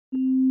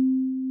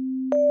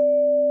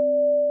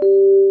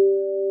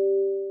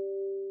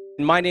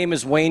My name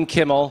is Wayne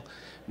Kimmel,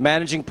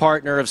 managing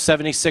partner of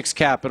 76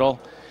 Capital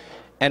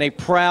and a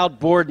proud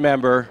board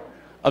member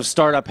of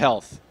Startup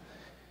Health.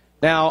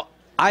 Now,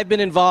 I've been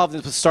involved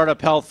with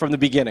Startup Health from the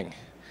beginning.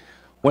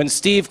 When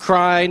Steve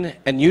Krein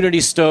and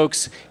Unity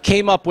Stoakes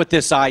came up with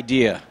this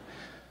idea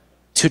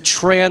to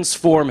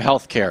transform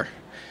healthcare,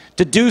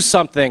 to do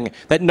something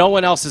that no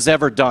one else has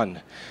ever done,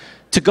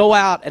 to go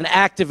out and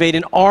activate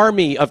an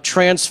army of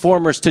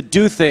transformers to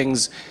do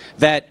things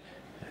that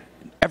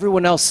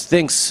everyone else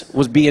thinks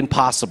would be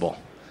impossible.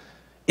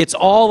 It's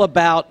all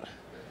about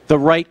the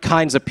right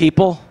kinds of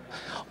people,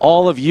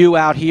 all of you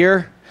out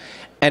here,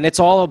 and it's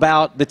all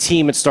about the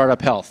team at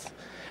Startup Health.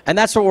 And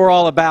that's what we're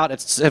all about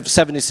at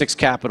 76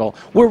 Capital.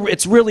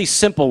 It's really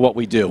simple what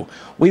we do.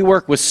 We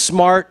work with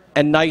smart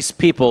and nice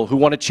people who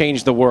want to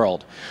change the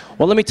world.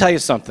 Well, let me tell you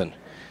something.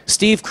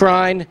 Steve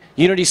Krein,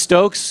 Unity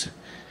Stoakes,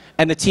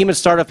 and the team at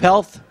Startup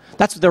Health,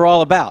 that's what they're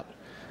all about.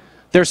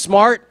 They're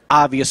smart,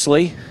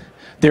 obviously.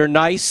 They're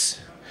nice.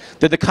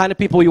 They're the kind of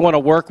people you want to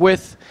work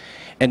with,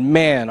 and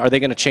man, are they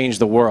going to change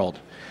the world.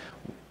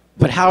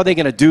 But how are they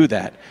going to do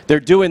that? They're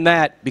doing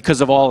that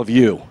because of all of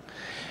you.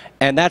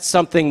 And that's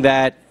something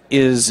that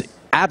is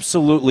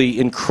absolutely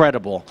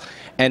incredible.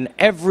 And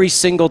every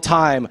single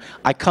time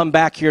I come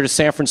back here to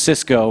San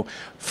Francisco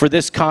for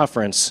this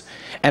conference,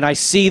 and I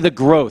see the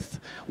growth,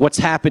 what's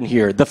happened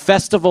here. The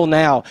festival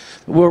now,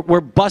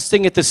 we're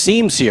busting at the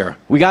seams here.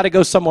 We got to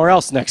go somewhere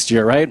else next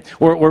year, right?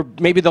 Or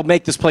maybe they'll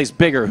make this place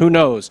bigger, who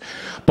knows?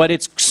 But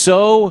it's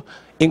so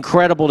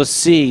incredible to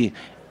see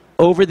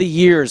over the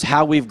years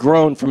how we've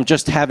grown from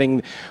just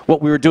having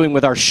what we were doing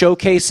with our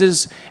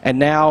showcases and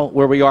now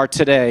where we are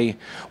today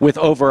with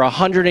over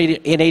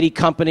 180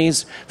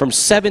 companies from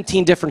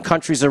 17 different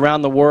countries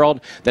around the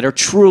world that are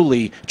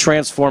truly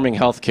transforming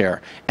healthcare.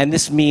 And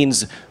this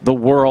means the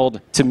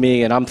world to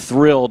me, and I'm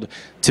thrilled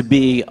to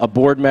be a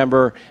board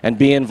member and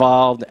be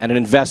involved and an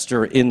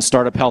investor in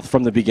Startup Health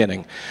from the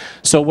beginning.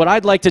 So what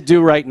I'd like to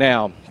do right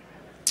now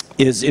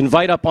is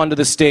invite up onto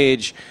the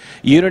stage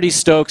Unity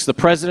Stoakes, the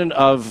president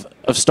of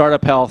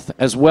Startup Health,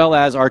 as well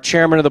as our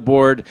chairman of the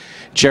board,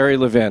 Jerry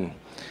Levin.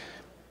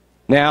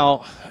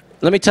 Now,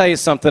 let me tell you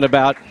something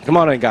about, come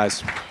on in,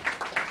 guys.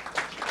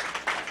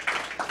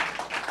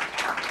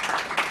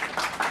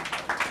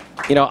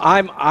 You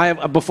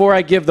know, before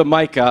I give the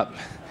mic up.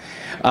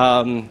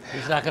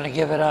 He's not going to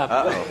give it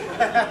up.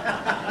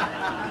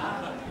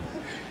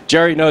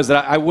 Jerry knows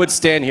that I would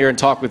stand here and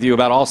talk with you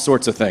about all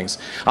sorts of things.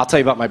 I'll tell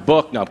you about my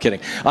book. No, I'm kidding.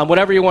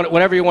 Whatever you want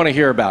to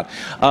hear about.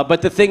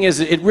 But the thing is,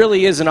 it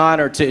really is an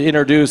honor to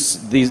introduce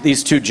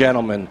these two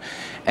gentlemen.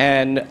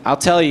 And I'll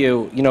tell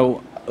you, you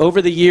know,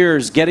 over the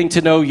years, getting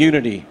to know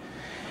Unity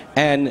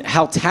and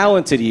how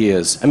talented he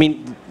is. I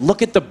mean,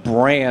 look at the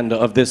brand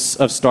of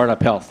Startup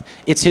Health.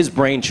 It's his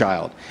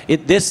brainchild.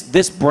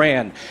 This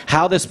brand,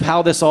 how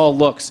this all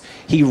looks.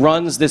 He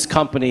runs this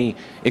company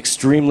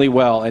extremely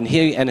well, and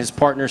he and his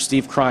partner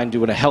Steve Krein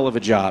doing a hell of a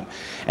job.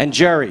 And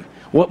Jerry,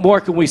 what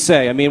more can we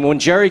say? I mean, when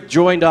Jerry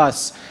joined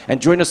us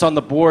on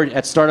the board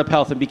at Startup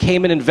Health and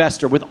became an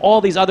investor with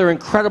all these other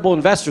incredible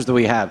investors that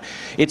we have,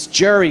 it's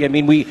Jerry. I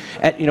mean,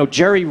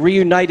 Jerry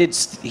reunited.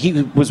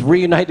 He was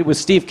reunited with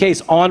Steve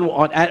Case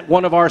at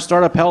one of our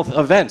Startup Health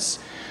events.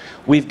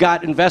 We've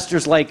got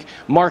investors like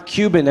Mark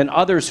Cuban and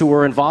others who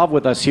are involved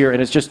with us here,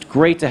 and it's just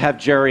great to have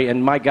Jerry.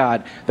 And my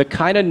God, the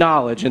kind of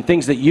knowledge and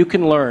things that you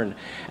can learn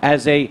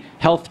as a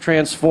health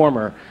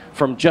transformer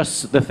from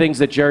just the things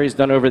that Jerry's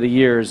done over the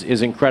years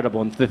is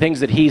incredible. And the things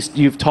that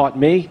you've taught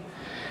me,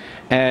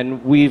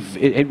 and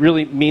it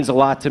really means a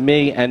lot to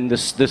me. And the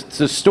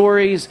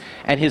stories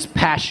and his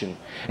passion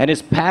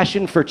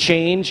for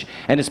change,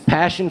 and his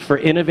passion for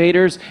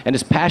innovators, and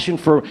his passion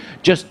for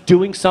just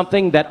doing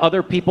something that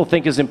other people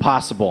think is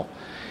impossible.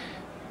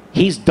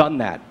 He's done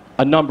that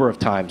a number of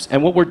times.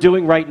 And what we're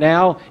doing right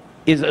now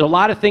is a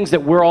lot of things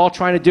that we're all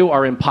trying to do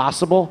are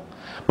impossible,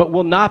 but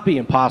will not be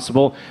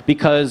impossible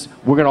because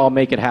we're going to all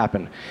make it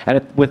happen.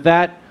 And with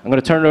that, I'm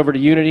going to turn it over to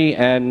Unity,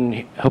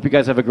 and hope you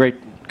guys have a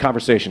great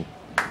conversation.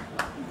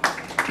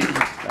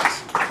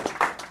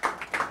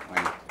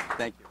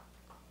 Thank you.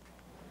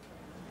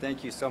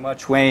 Thank you so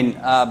much, Wayne.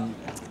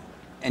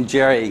 And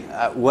Jerry,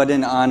 what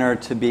an honor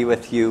to be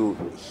with you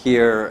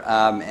here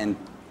and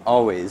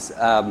always.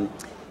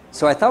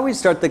 So I thought we'd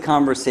start the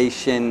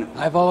conversation.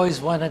 I've always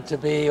wanted to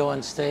be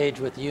on stage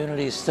with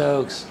Unity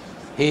Stoakes.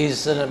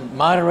 He's a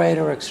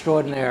moderator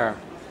extraordinaire.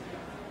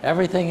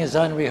 Everything is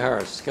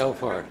unrehearsed. Go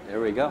for it.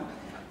 There we go.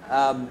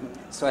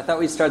 So I thought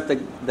we'd start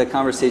the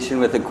conversation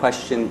with a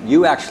question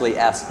you actually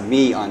asked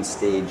me on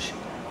stage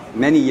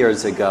many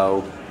years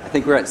ago. I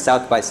think we were at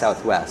South by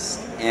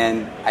Southwest,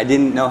 and I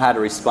didn't know how to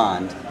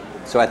respond.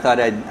 So I thought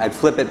I'd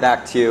flip it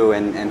back to you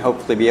and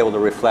hopefully be able to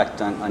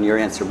reflect on your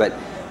answer. But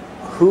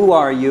who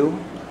are you,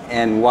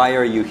 and why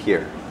are you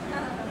here?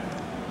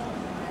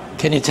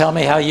 Can you tell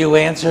me how you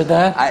answered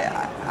that?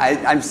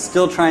 I'm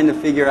still trying to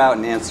figure out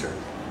an answer.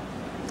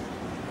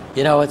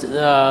 You know,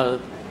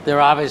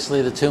 they're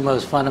obviously the two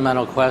most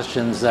fundamental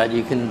questions that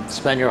you can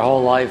spend your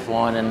whole life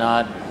on and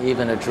not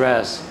even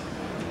address.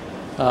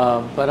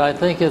 But I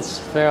think it's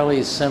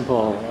fairly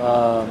simple.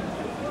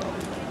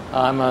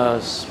 I'm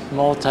a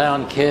small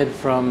town kid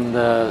from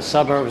the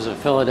suburbs of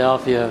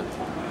Philadelphia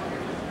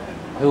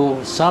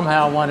who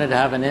somehow wanted to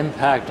have an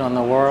impact on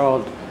the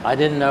world. I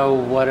didn't know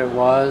what it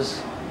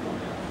was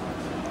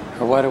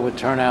or what it would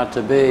turn out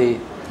to be.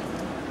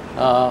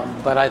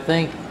 But I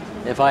think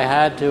if I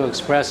had to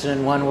express it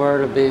in one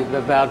word, it would be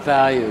about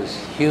values,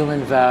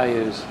 human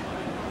values.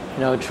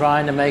 You know,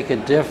 trying to make a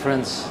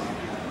difference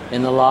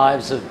in the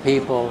lives of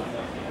people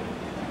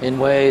in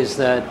ways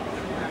that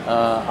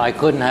I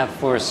couldn't have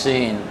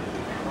foreseen.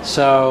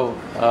 So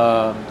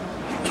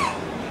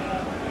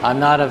I'm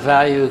not a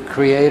value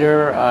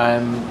creator. I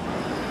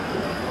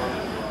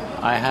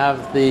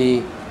have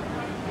the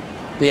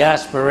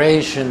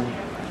aspiration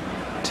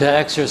to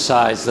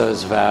exercise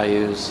those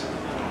values.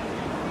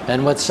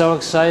 And what's so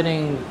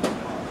exciting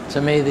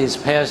to me these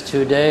past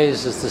 2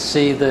 days is to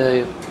see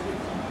the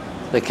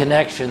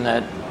connection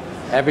that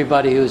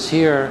everybody who's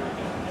here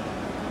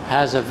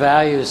has a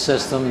value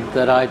system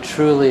that I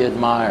truly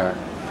admire.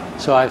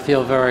 So I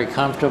feel very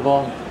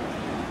comfortable.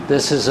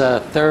 This is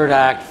a third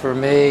act for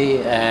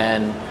me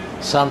and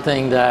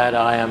something that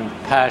I am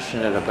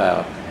passionate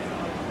about.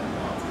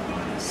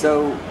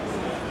 So,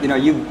 you know,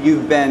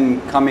 you've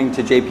been coming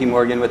to JP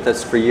Morgan with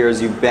us for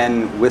years. You've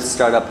been with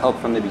Startup Health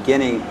from the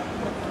beginning.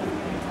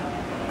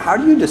 How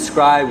do you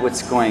describe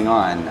what's going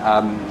on?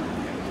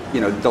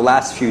 You know, the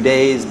last few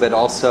days, but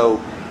also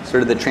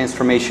sort of the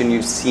transformation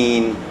you've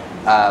seen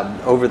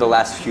over the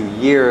last few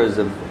years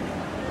of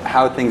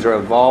how things are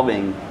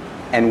evolving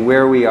and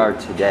where we are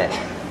today.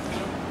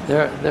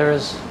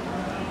 There's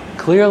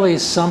clearly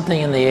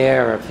something in the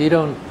air. If you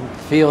don't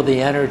feel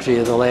the energy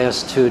of the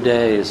last 2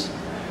 days,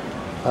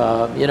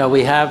 you know,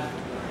 we have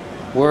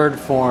word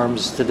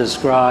forms to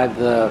describe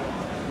the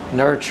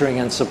nurturing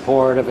and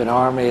support of an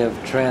army of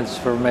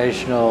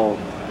transformational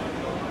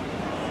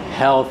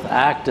health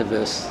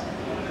activists.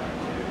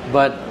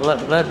 But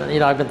you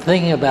know, I've been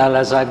thinking about it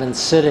as I've been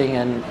sitting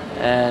and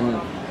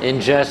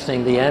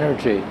ingesting the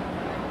energy.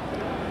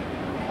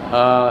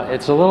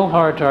 It's a little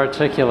hard to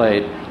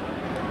articulate,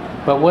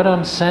 but what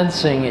I'm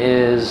sensing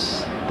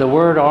is the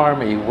word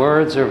army.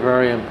 Words are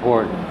very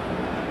important.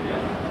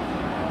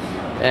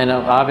 And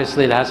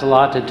obviously it has a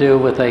lot to do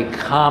with a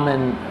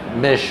common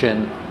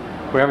mission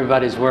where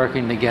everybody's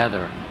working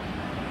together.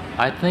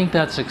 I think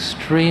that's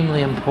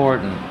extremely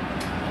important.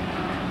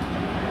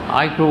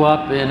 I grew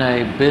up in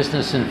a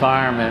business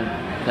environment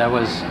that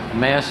was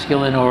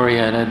masculine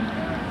oriented,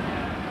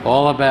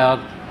 all about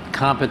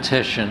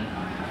competition.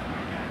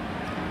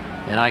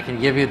 And I can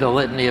give you the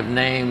litany of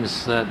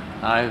names that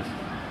I've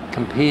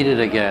competed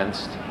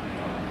against.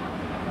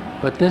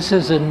 But this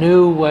is a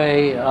new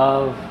way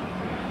of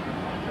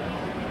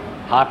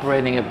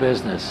operating a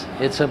business.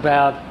 It's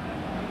about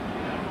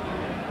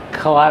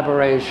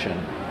collaboration.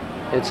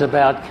 It's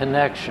about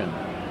connection.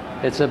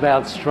 It's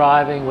about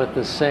striving with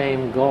the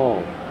same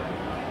goal.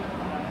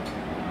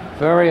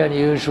 Very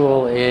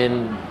unusual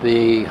in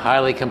the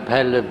highly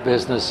competitive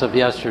business of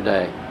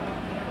yesterday.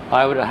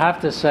 I would have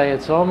to say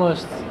it's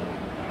almost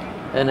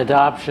an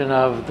adoption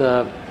of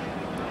the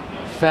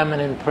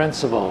feminine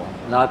principle,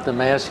 not the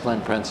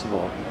masculine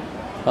principle,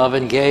 of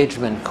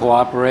engagement,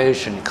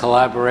 cooperation,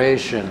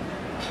 collaboration.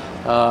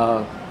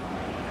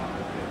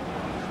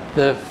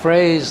 The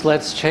phrase,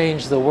 "let's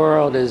change the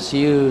world," is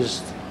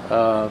used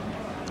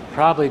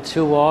probably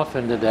too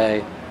often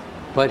today,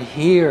 but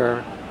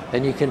here,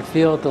 and you can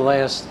feel it the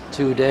last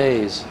 2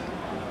 days,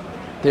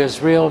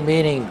 there's real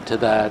meaning to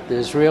that.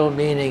 There's real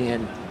meaning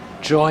in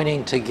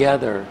joining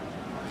together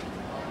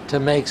to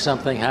make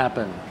something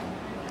happen.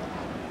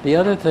 The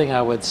other thing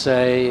I would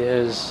say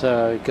is,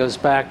 it goes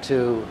back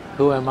to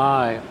who am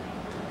I?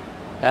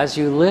 As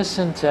you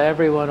listen to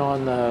everyone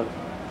on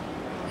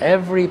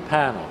every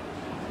panel,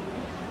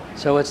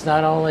 so it's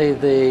not only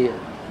the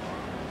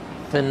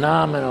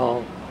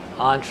phenomenal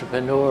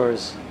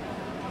entrepreneurs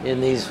in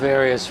these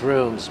various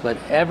rooms, but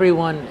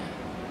everyone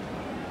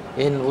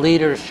in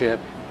leadership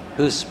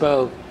who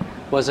spoke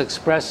was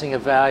expressing a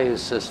value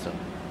system.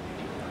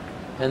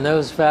 And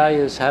those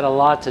values had a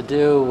lot to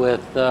do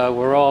with,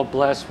 we're all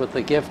blessed with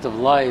the gift of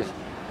life.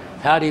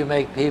 How do you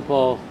make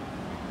people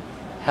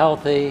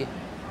healthy,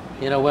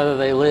 you know, whether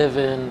they live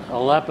in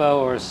Aleppo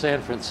or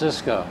San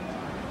Francisco?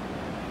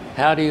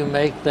 How do you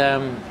make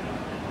them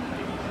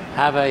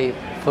have a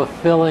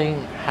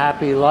fulfilling,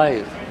 happy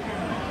life?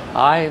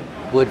 I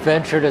would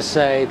venture to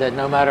say that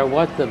no matter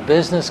what the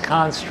business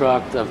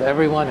construct of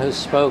everyone who's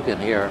spoken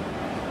here,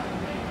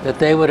 that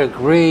they would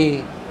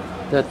agree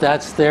that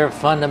that's their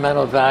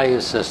fundamental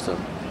value system.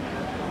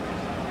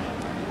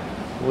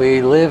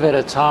 We live at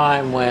a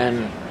time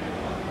when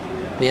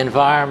the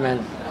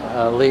environment,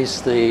 at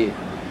least the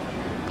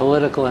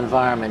political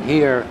environment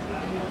here,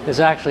 is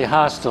actually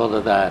hostile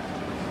to that.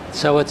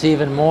 So it's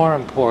even more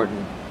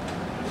important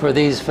for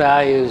these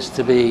values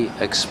to be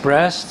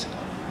expressed,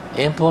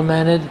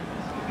 implemented,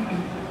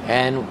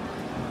 and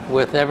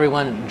with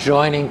everyone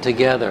joining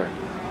together.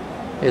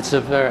 It's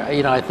a very,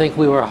 you know, I think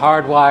we were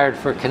hardwired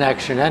for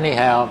connection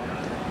anyhow,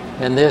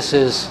 And this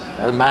is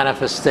a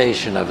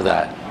manifestation of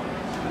that.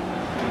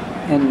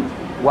 And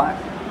why,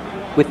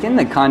 within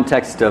the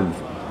context of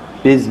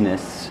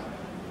business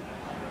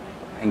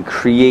and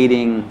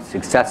creating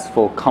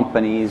successful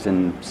companies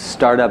and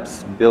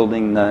startups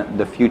building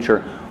the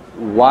future,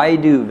 why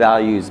do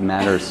values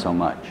matter so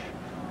much?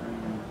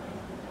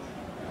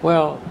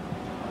 Well,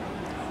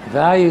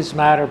 values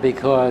matter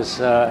because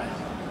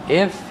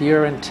if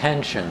your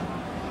intention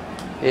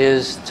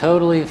is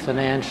totally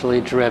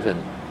financially driven,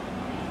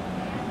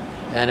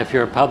 and if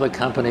you're a public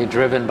company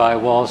driven by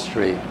Wall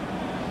Street,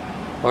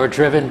 or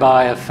driven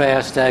by a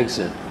fast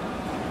exit,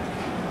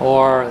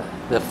 or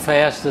the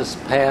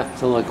fastest path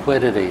to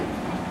liquidity,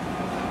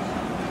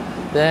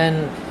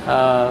 then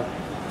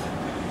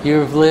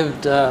you've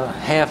lived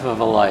half of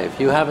a life.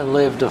 You haven't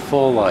lived a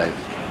full life.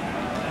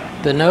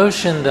 The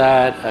notion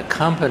that a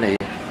company,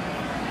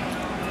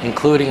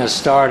 including a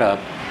startup,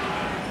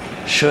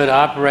 should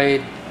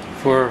operate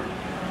for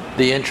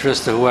the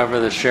interest of whoever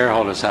the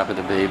shareholders happen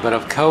to be, but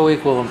of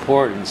co-equal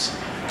importance,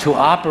 to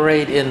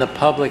operate in the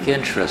public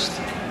interest,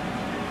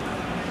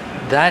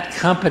 that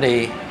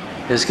company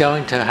is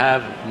going to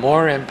have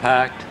more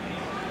impact,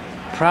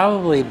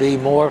 probably be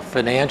more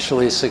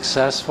financially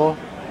successful,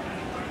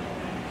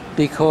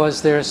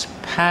 because there's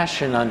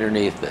passion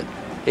underneath it.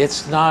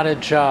 It's not a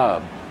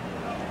job.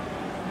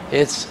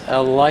 It's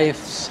a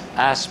life's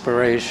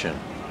aspiration.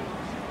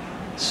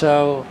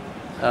 So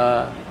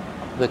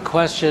the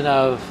question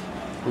of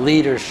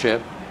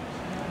leadership,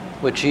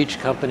 which each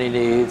company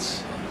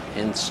needs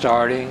in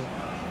starting,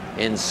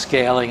 in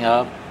scaling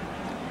up,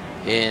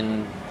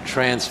 in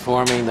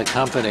transforming the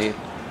company,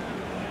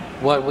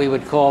 what we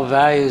would call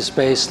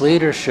values-based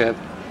leadership,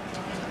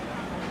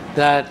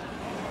 that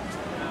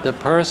the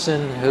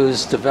person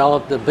who's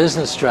developed the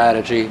business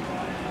strategy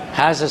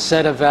has a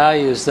set of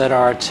values that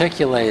are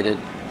articulated,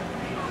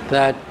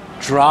 that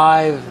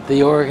drive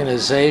the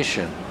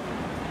organization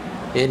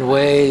in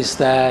ways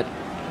that,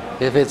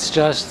 if it's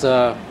just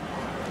a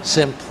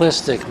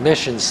simplistic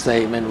mission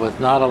statement with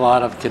not a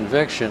lot of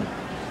conviction,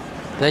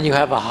 then you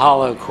have a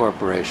hollow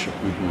corporation.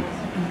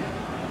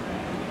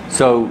 Mm-hmm.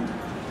 So,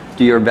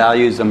 do your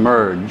values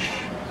emerge,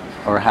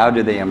 or how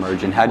do they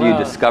emerge, and how do you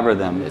discover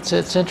them?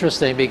 It's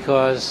interesting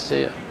because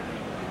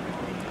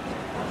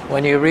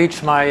when you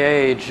reach my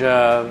age,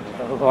 a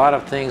lot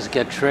of things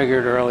get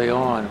triggered early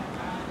on.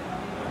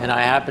 And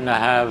I happened to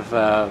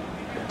have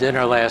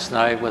dinner last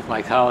night with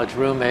my college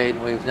roommate,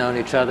 and we've known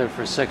each other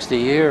for 60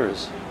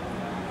 years.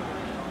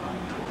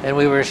 And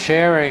we were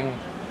sharing,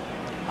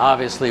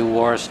 obviously,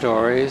 war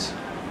stories,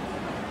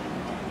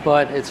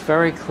 but it's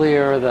very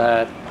clear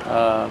that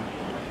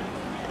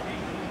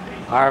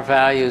our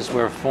values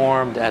were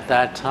formed at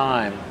that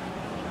time,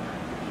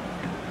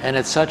 and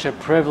it's such a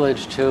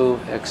privilege to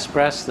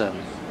express them.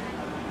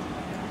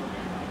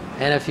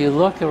 And if you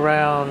look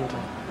around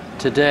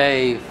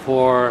today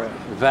for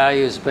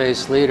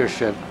values-based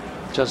leadership,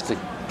 just to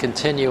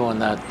continue on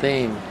that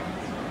theme,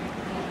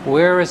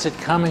 where is it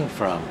coming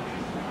from?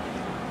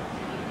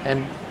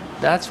 And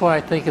that's why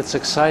I think it's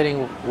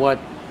exciting what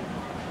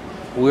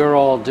we're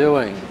all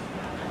doing,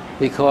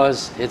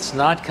 because it's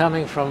not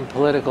coming from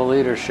political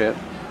leadership.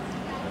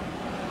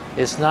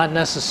 It's not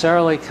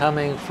necessarily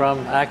coming from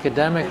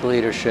academic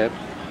leadership.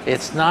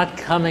 It's not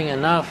coming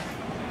enough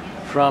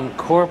from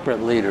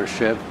corporate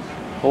leadership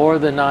or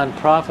the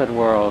nonprofit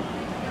world.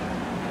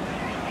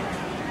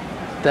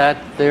 That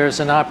there's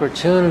an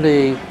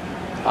opportunity,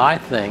 I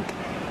think,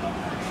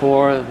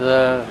 for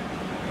the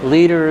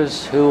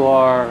leaders who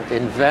are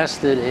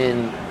invested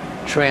in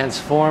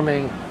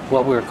transforming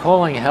what we're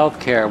calling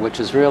healthcare, which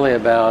is really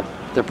about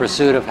the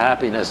pursuit of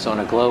happiness on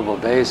a global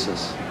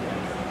basis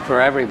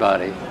for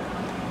everybody,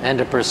 and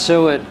to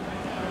pursue it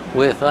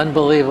with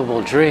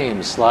unbelievable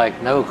dreams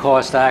like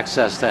no-cost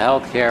access to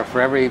healthcare for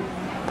every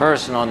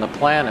person on the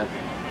planet.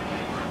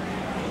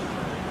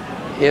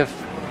 If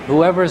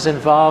whoever's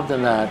involved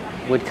in that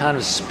would kind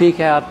of speak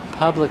out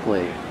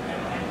publicly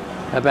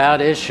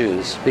about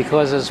issues,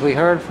 because as we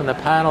heard from the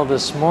panel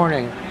this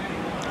morning,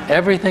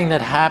 everything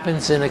that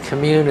happens in a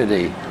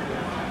community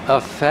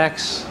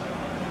affects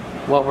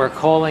what we're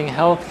calling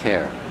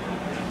healthcare.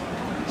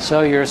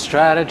 So your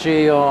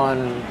strategy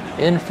on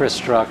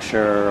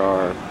infrastructure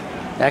or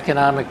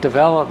economic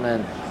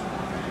development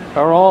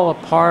are all a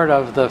part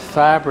of the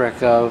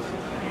fabric of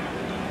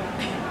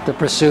the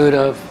pursuit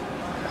of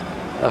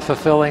a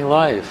fulfilling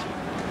life.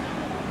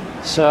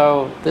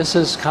 So this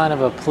is kind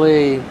of a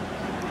plea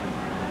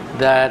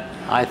that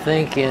I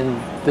think in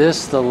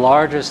this, the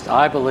largest,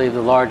 I believe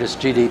the largest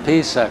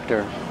GDP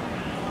sector,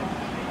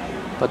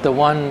 but the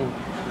one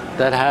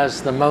that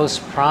has the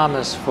most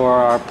promise for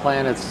our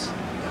planet's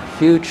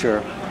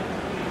future,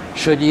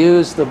 should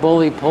use the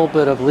bully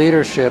pulpit of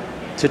leadership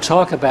to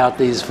talk about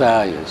these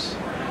values.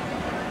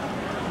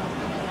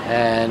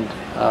 And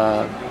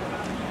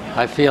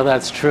I feel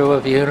that's true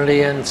of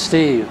Unity and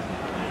Steve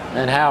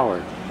and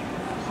Howard,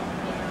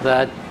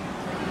 that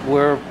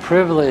we're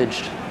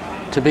privileged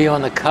to be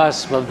on the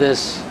cusp of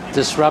this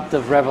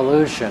disruptive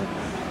revolution,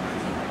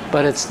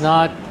 but it's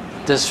not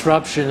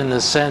disruption in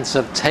the sense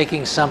of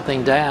taking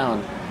something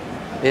down.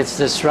 It's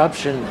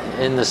disruption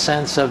in the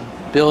sense of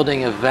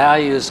building a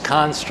values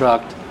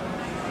construct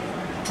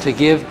to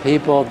give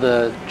people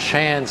the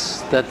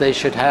chance that they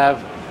should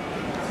have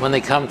when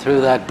they come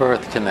through that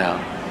birth canal.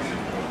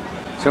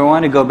 So I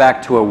want to go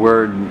back to a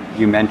word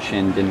you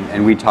mentioned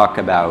and we talk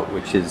about,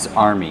 which is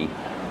Army.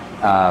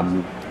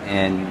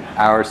 And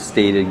our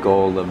stated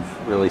goal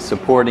of really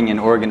supporting and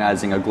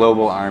organizing a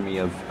global army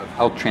of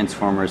health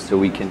transformers so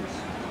we can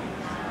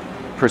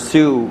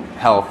pursue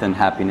health and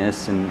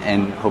happiness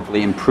and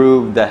hopefully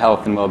improve the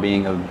health and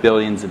well-being of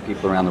billions of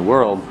people around the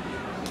world.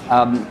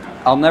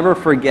 I'll never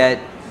forget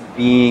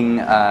being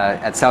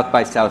at South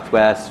by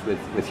Southwest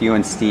with you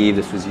and Steve.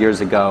 This was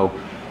years ago.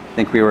 I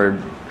think we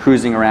were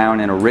cruising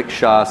around in a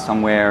rickshaw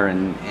somewhere,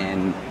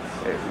 and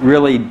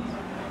really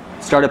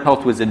Startup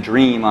Health was a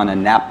dream on a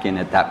napkin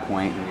at that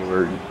point. We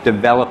were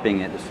developing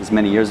it. This was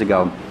many years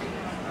ago.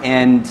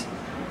 And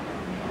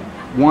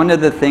one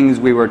of the things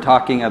we were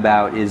talking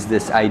about is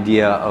this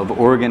idea of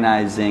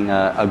organizing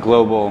a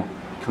global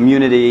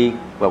community,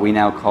 what we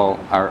now call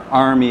our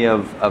army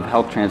of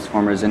health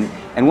transformers.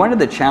 And one of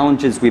the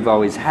challenges we've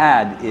always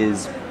had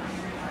is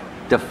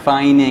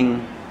defining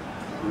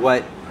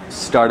what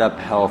Startup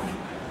Health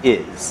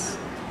is.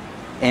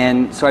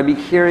 And so I'd be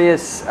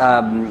curious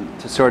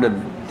to sort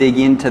of dig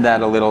into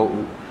that a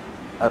little,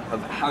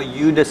 of how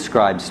you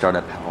describe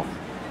Startup Health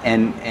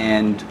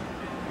and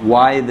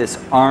why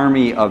this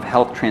army of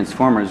health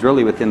transformers,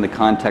 really within the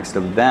context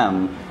of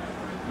them,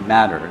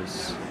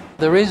 matters.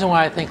 The reason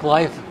why I think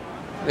life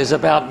is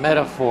about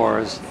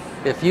metaphors,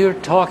 if you're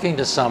talking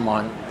to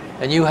someone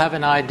and you have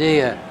an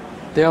idea,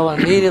 they'll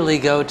immediately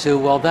go to,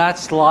 well,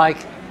 that's like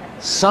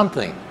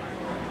something.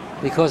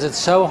 Because it's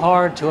so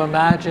hard to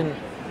imagine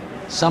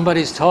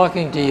somebody's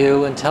talking to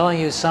you and telling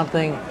you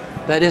something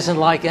that isn't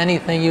like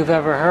anything you've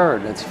ever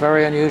heard. It's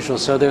very unusual.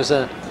 So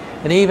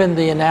and even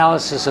the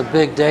analysis of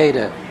big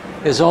data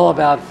is all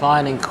about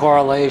finding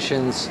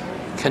correlations,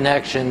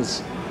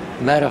 connections,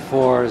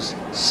 metaphors,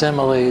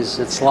 similes.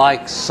 It's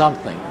like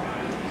something.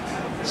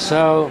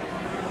 So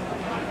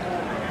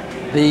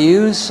the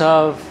use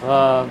of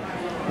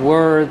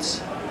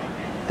words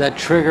that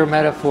trigger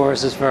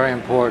metaphors is very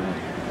important.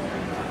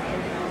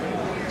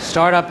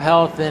 Startup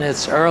Health in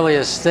its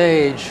earliest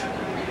stage,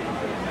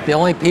 the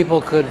only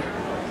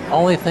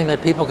thing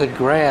that people could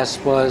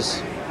grasp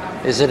was,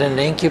 is it an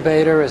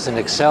incubator, is it an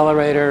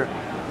accelerator,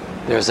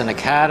 there's an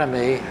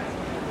academy,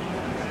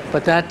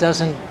 but that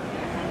doesn't,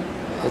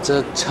 it's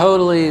a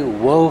totally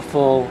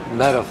woeful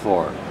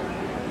metaphor,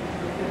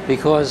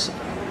 because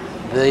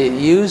the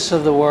use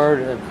of the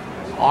word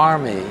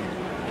army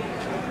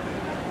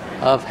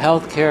of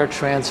healthcare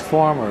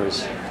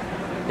transformers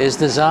is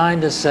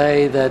designed to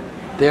say that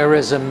there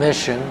is a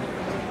mission,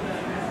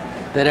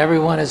 that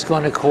everyone is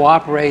going to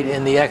cooperate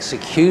in the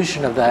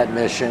execution of that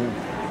mission,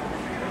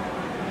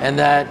 and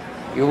that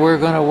we're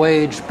going to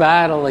wage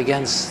battle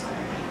against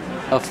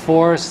a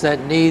force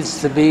that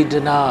needs to be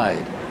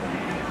denied.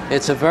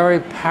 It's a very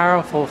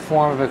powerful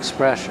form of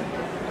expression.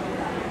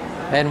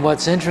 And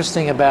what's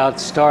interesting about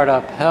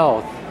Startup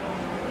Health,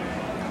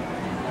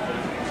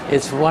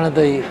 it's one of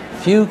the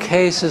few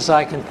cases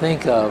I can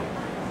think of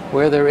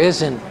where there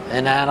isn't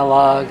an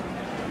analog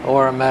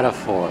or a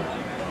metaphor,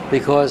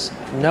 because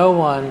no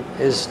one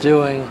is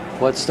doing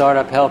what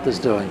Startup Health is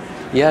doing.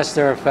 Yes,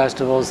 there are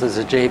festivals, there's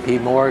a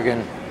JP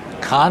Morgan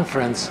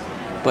conference,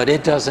 but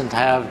it doesn't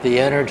have the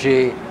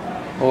energy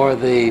or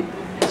the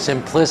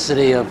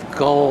simplicity of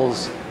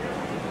goals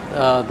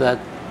that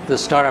the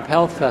Startup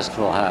Health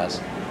Festival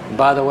has. And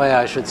by the way,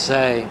 I should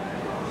say,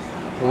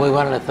 we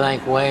wanted to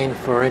thank Wayne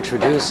for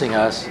introducing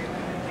us.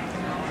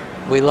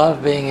 We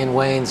love being in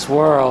Wayne's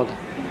world.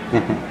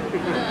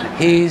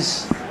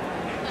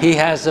 He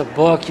has a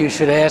book you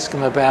should ask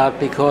him about,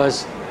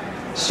 because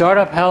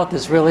Startup Health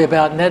is really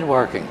about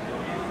networking.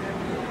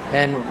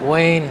 And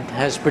Wayne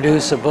has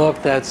produced a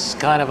book that's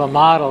kind of a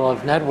model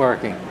of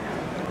networking.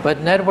 But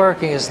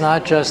networking is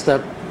not just a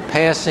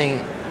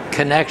passing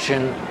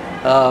connection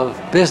of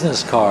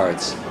business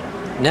cards.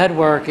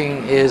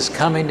 Networking is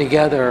coming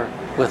together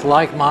with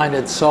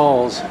like-minded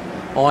souls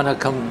on a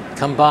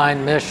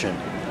combined mission.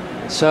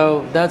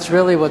 So that's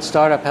really what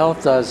Startup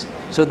Health does.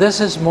 So this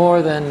is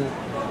more than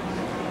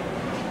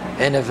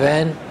an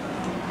event,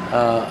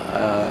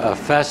 a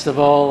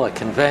festival, a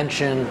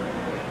convention,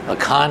 a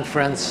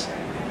conference.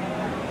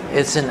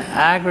 It's an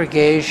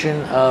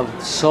aggregation of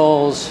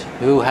souls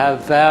who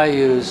have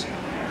values,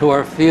 who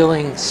are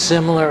feeling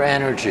similar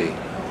energy.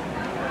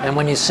 And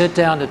when you sit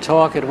down to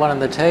talk at one of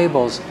the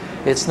tables,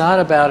 it's not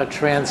about a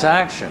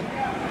transaction.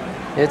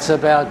 It's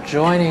about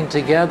joining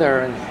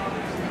together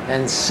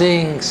and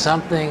seeing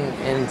something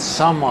in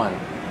someone,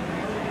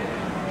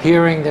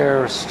 hearing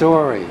their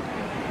story,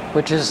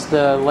 which is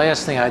the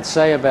last thing I'd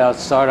say about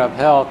Startup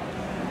Health.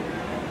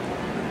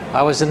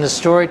 I was in the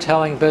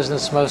storytelling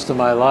business most of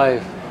my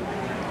life.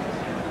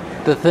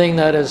 The thing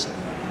that is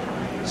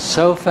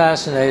so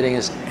fascinating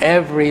is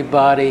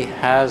everybody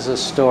has a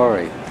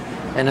story.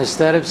 And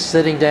instead of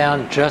sitting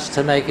down just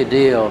to make a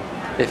deal,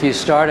 if you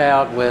start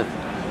out with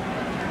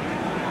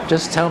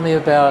Just tell me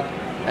about,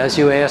 as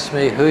you asked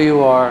me, who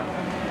you are.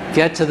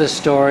 Get to the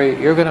story.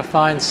 You're going to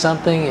find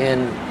something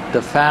in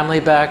the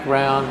family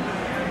background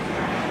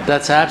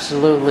that's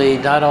absolutely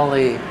not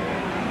only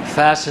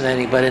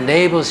fascinating, but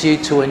enables you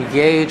to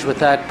engage with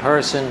that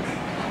person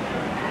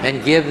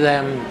and give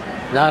them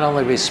not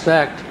only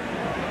respect,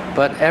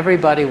 but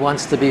everybody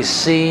wants to be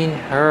seen,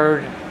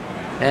 heard,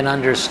 and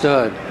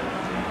understood.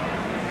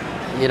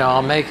 You know,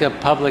 I'll make a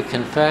public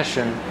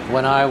confession.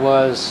 When I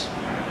was,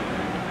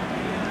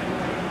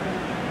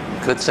 you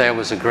could say it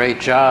was a great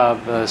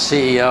job,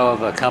 CEO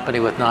of a company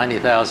with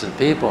 90,000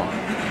 people.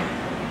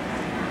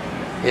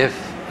 If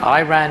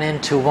I ran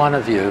into one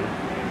of you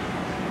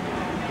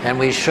and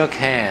we shook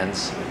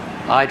hands,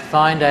 I'd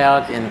find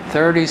out in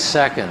 30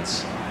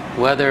 seconds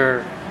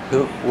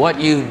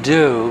what you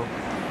do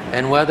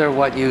and whether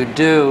what you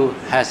do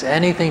has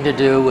anything to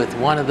do with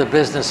one of the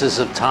businesses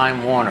of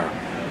Time Warner.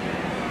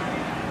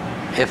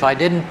 If I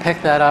didn't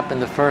pick that up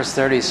in the first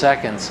 30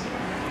 seconds,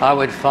 I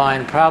would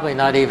find probably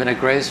not even a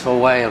graceful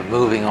way of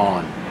moving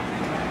on.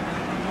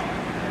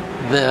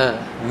 The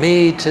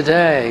me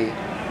today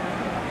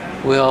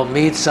will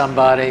meet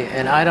somebody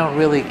and I don't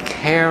really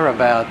care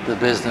about the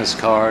business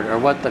card or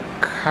what the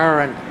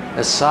current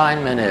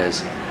assignment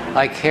is.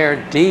 I care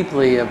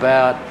deeply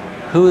about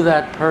who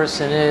that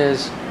person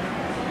is,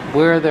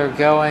 where they're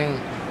going,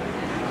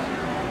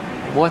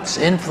 what's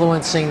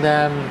influencing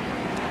them,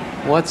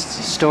 what's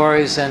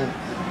stories. And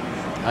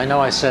I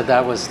know I said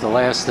that was the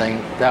last thing,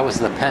 that was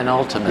the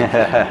penultimate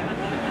thing.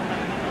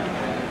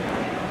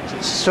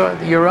 So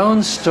your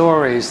own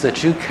stories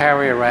that you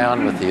carry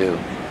around with you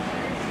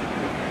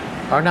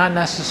are not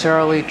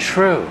necessarily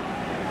true.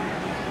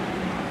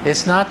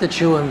 It's not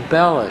that you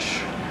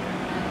embellish,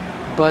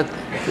 but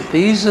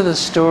these are the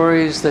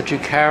stories that you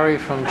carry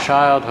from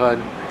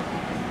childhood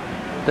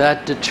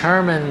that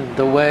determine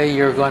the way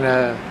you're going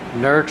to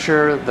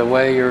nurture, the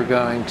way you're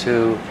going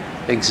to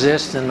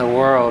exist in the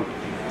world.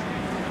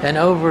 And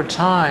over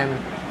time,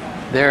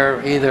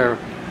 they're either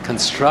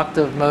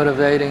constructive,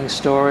 motivating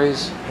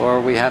stories, or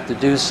we have to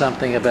do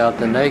something about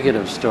the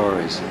negative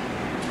stories.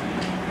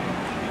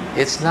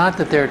 It's not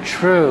that they're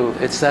true,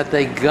 it's that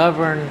they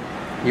govern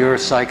your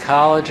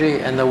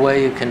psychology and the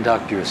way you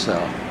conduct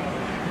yourself.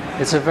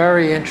 It's a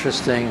very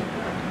interesting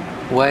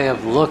way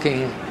of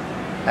looking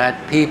at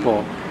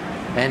people.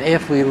 And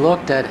if we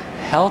looked at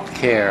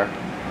healthcare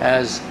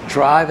as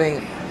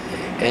driving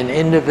an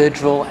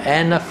individual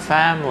and a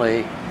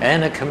family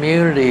and a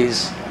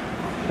community's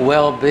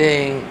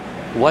well-being,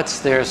 what's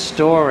their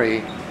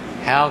story,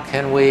 how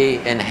can we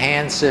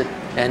enhance it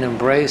and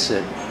embrace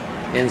it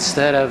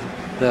instead of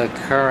the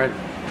current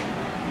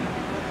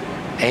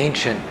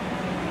ancient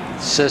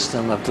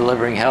system of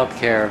delivering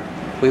healthcare,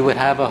 we would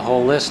have a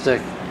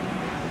holistic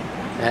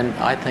and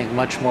I think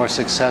much more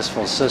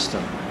successful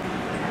system.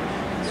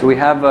 So we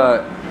have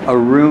a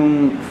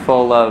room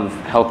full of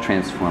health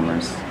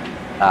transformers,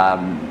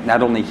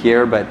 not only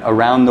here but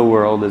around the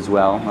world as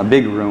well, a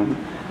big room.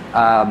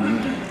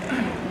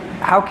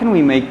 How can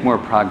we make more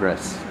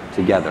progress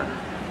together?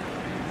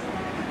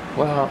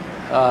 Well,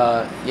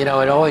 you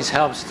know, it always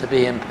helps to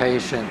be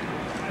impatient.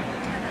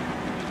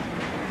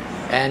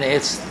 And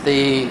it's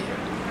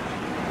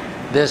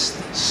this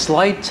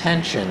slight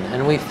tension,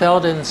 and we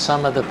felt in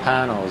some of the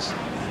panels,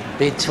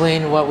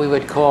 between what we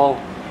would call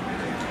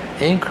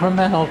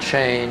incremental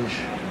change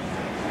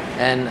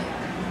and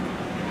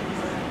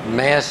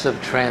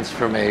massive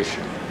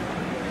transformation.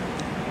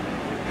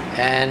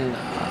 And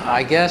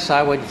I guess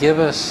I would give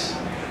us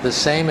the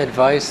same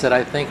advice that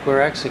I think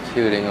we're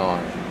executing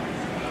on.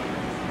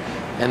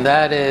 And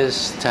that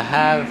is to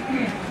have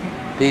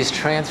these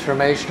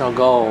transformational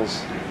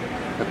goals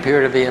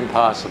appear to be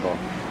impossible.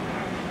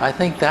 I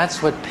think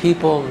that's what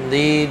people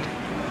need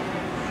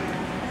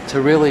to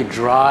really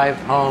drive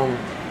home,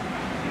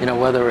 you know,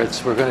 whether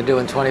it's we're going to do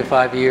in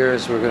 25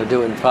 years, we're going to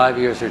do it in 5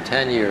 years or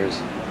 10 years,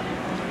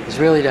 is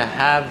really to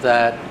have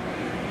that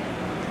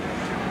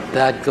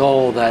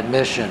goal, that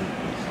mission.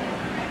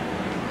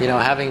 You know,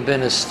 having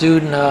been a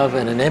student of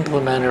and an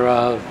implementer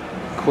of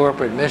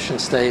corporate mission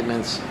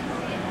statements,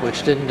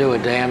 which didn't do a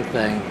damn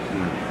thing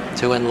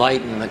to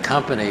enlighten the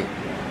company,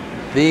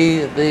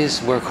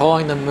 these we're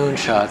calling them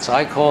moonshots.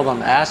 I call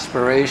them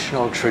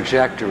aspirational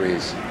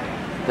trajectories.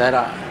 That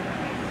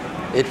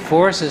it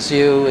forces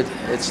you,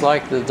 it's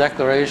like the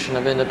Declaration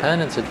of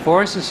Independence, it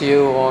forces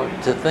you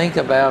to think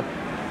about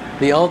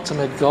the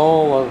ultimate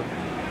goal of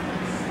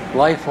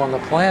life on the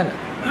planet.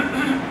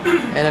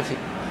 And if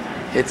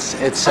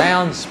it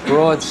sounds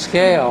broad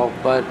scale,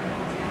 but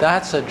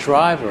that's a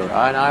driver,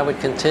 and I would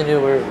continue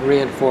to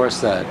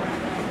reinforce that.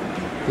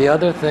 The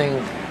other thing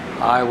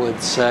I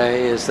would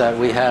say is that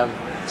we have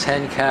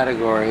 10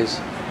 categories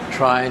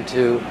trying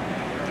to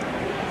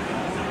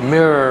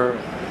mirror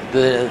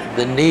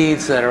the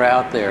needs that are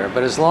out there.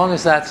 But as long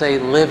as that's a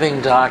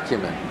living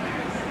document,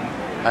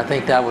 I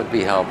think that would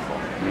be helpful.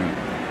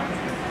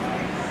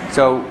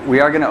 So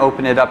we are going to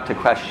open it up to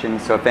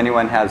questions. So if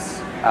anyone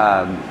has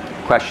a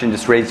question,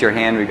 just raise your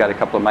hand. We've got a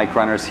couple of mic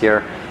runners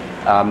here.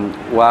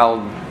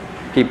 While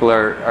people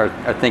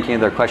are thinking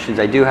of their questions,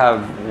 I do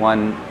have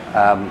one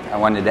I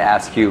wanted to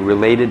ask you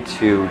related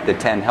to the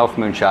 10 health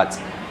moonshots.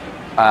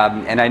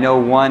 And I know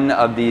one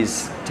of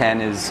these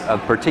 10 is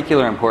of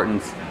particular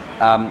importance.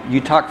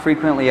 You talk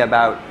frequently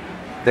about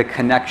the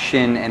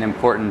connection and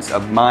importance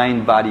of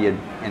mind, body,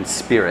 and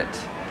spirit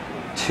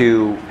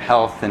to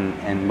health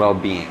and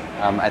well-being.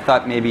 I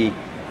thought maybe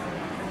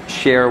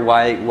share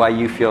why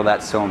you feel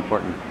that's so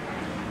important.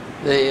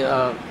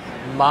 The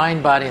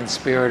mind, body, and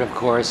spirit, of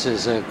course,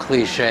 is a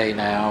cliche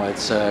now.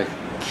 It's a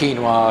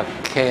quinoa,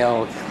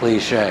 kale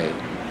cliche.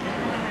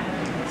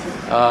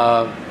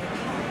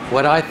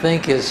 What I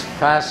think is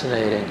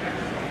fascinating,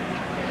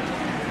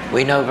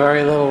 we know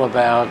very little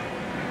about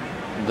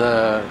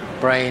the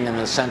brain and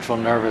the central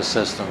nervous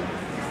system.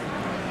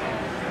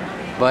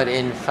 But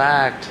in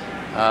fact,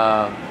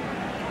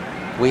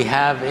 we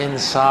have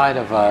inside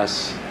of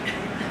us,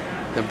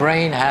 the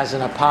brain has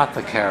an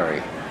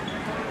apothecary.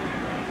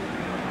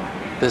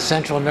 The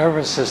central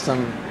nervous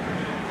system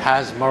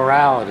has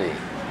morality.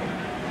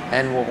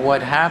 And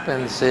what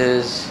happens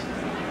is,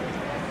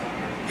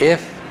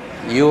 if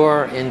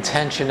your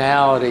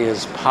intentionality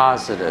is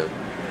positive,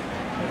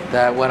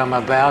 that what I'm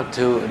about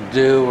to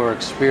do or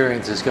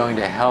experience is going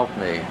to help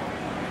me,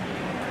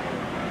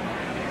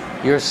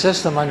 your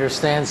system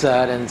understands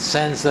that and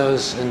sends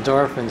those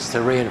endorphins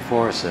to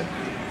reinforce it.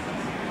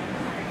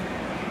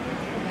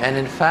 And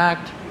in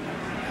fact,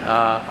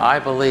 I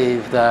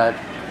believe that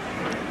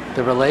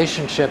the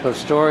relationship of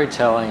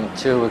storytelling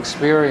to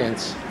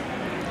experience,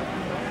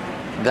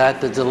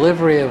 that the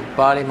delivery of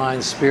body,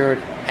 mind, spirit,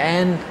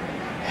 and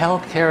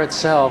healthcare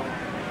itself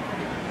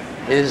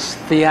is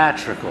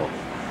theatrical.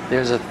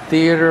 There's a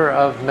theater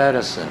of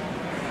medicine.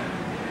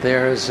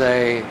 There's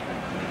a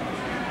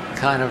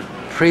kind of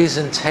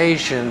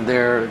presentation.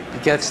 There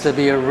gets to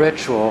be a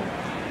ritual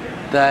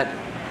that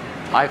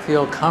I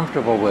feel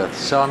comfortable with.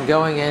 So I'm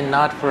going in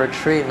not for a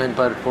treatment,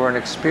 but for an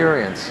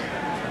experience.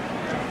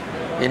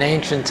 In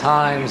ancient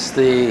times,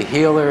 the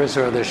healers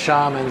or the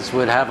shamans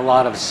would have a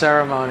lot of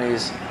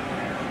ceremonies.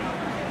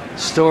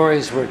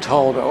 Stories were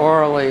told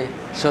orally,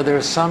 so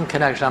there's some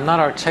connection. I'm not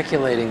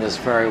articulating this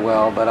very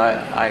well, but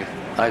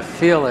I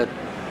feel it,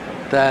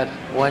 that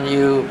when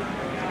you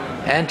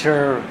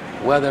enter,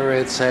 whether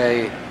it's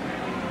a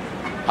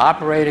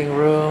operating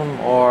room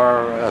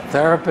or a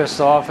therapist's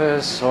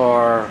office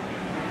or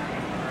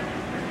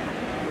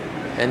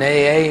an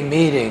AA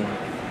meeting,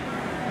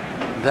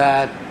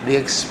 that the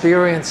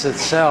experience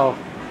itself,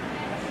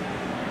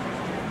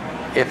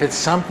 if it's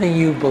something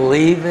you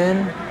believe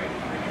in,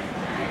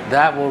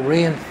 that will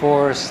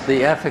reinforce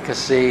the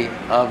efficacy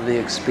of the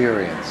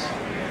experience.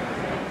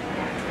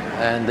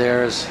 And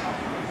there's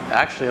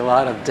actually a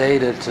lot of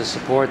data to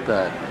support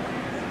that.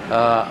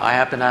 I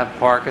happen to have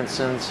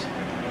Parkinson's.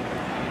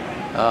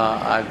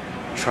 I've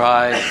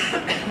tried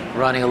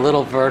running a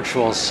little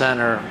virtual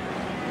center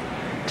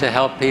to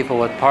help people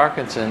with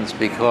Parkinson's,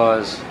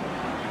 because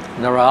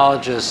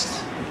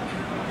neurologists,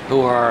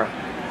 who are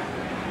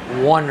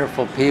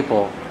wonderful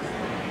people,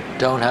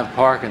 don't have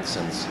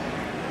Parkinson's.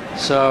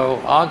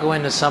 So I'll go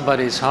into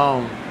somebody's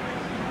home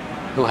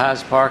who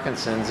has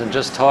Parkinson's and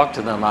just talk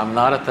to them. I'm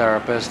not a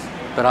therapist,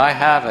 but I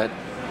have it.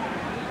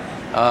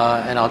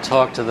 And I'll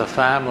talk to the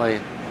family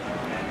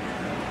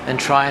and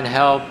try and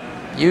help,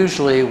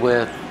 usually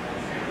with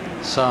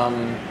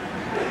some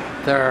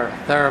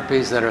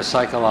therapies that are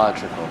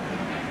psychological.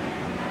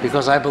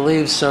 Because I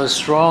believe so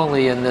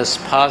strongly in this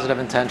positive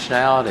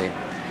intentionality.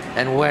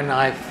 And when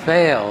I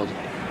failed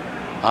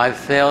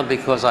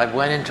because I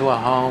went into a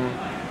home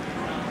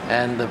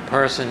and the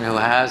person who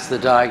has the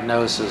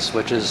diagnosis,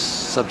 which is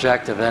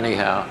subjective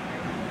anyhow,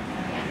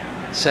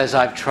 says,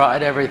 I've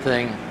tried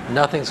everything,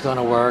 nothing's going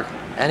to work,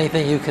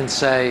 anything you can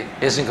say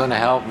isn't going to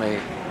help me,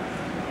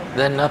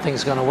 then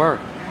nothing's going to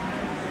work.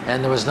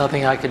 And there was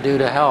nothing I could do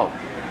to help.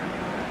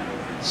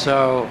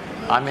 So,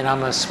 I mean,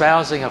 I'm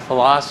espousing a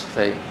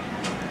philosophy,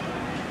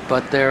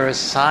 but there is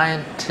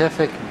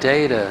scientific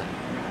data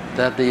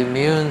that the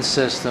immune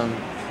system,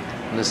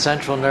 the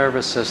central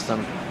nervous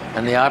system,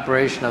 and the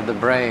operation of the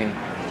brain,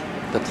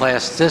 the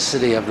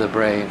plasticity of the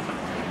brain,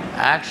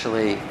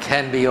 actually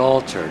can be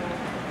altered.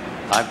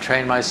 I've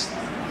trained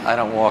I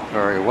don't walk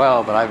very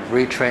well, but I've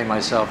retrained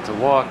myself to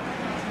walk,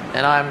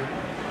 and I'm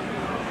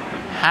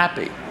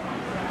happy.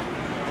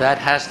 That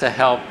has to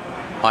help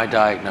my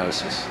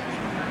diagnosis.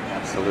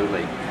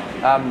 Absolutely.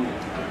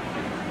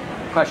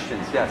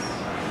 Questions? Yes.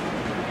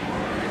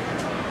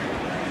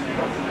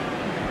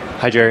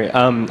 Hi, Jerry.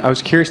 I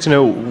was curious to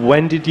know,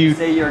 when did you...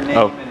 Say your name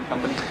and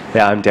company.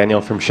 Yeah, I'm Daniel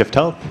from Shift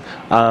Health.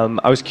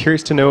 I was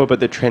curious to know about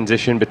the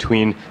transition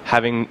between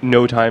having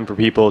no time for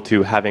people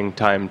to having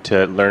time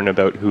to learn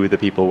about who the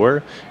people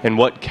were, and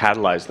what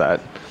catalyzed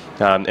that,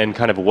 and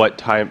kind of what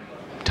time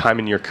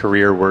in your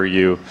career were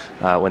you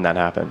when that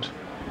happened?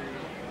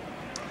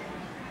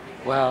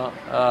 Well,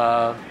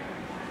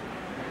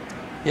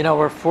 you know,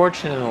 we're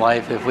fortunate in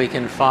life if we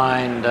can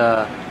find,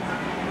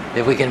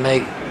 if we can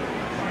make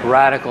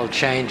radical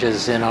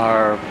changes in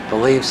our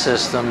belief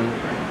system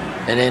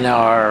and in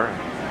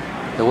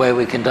the way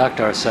we conduct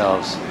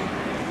ourselves.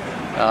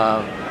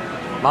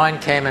 Mine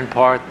came in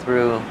part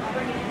through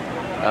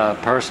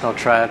personal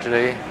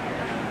tragedy,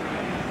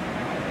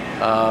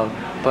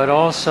 but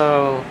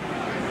also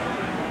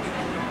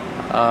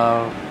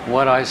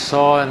what I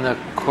saw in the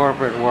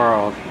corporate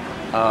world.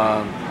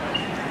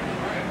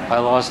 I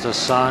lost a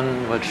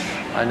son, which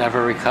I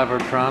never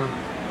recovered from.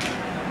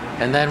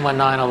 And then when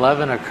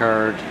 9/11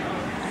 occurred,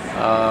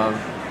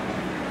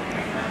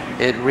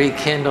 it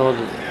rekindled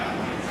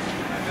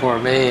for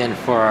me and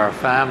for our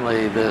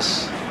family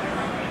this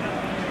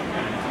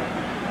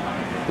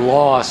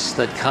loss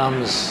that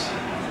comes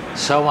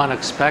so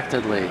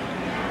unexpectedly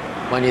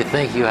when you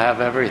think you have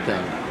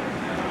everything.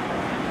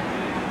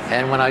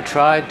 And when I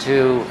tried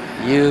to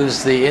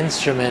use the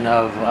instrument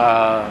of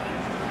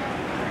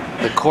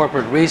the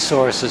corporate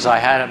resources I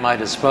had at my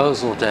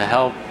disposal to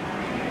help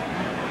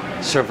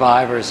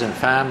survivors and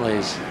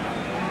families,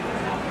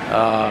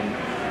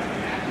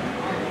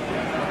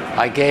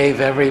 I gave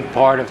every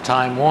part of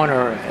Time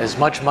Warner as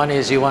much money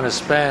as you want to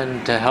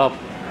spend to help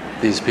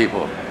these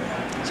people.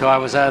 So I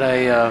was at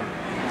a,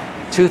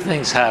 two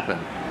things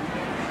happened.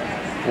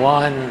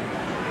 One,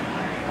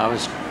 I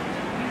was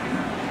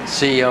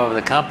CEO of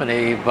the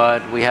company,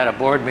 but we had a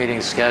board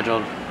meeting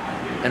scheduled,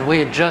 and we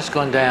had just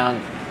gone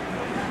down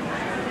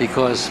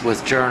because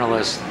with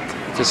journalists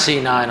to see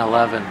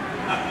 9/11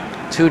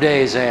 2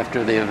 days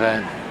after the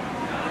event.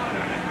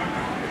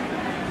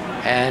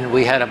 And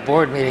we had a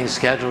board meeting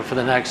scheduled for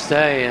the next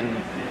day, and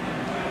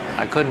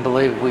I couldn't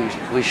believe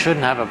we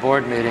shouldn't have a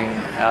board meeting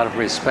out of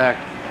respect.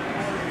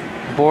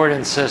 The board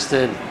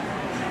insisted.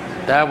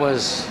 That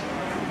was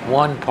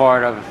one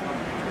part of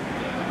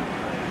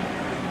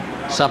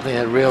something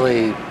that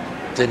really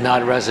did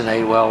not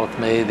resonate well with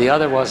me. The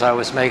other was I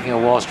was making a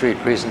Wall Street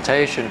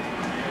presentation,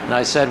 and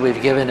I said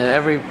we've given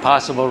every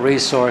possible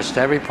resource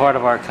to every part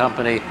of our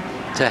company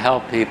to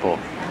help people.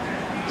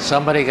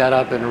 Somebody got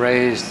up and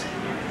raised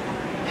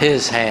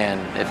his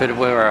hand. If it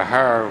were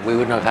her, we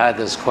wouldn't have had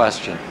this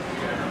question.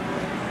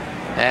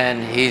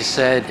 And he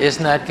said,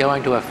 "Isn't that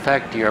going to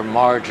affect your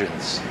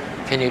margins?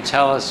 Can you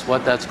tell us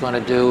what that's going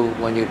to do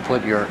when you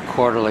put your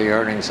quarterly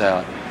earnings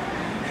out?"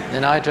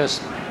 And I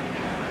just,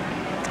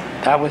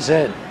 that was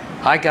it.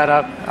 I got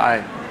up,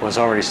 I was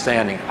already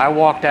standing. I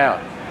walked out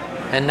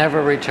and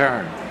never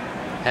returned,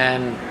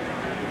 and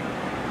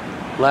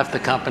left the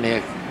company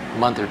a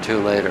month or two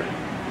later.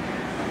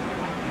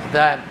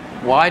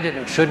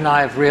 Shouldn't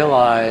I have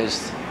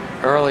realized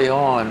early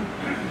on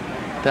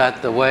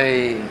that the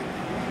way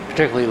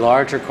particularly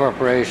larger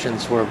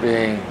corporations were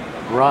being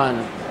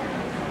run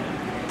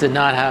did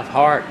not have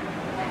heart,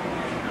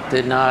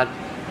 did not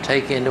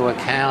take into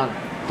account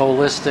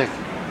holistic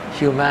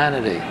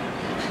humanity?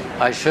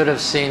 I should have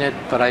seen it,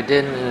 but I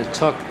didn't, and it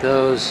took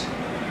those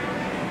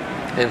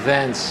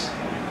events,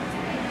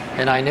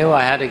 and I knew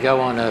I had to go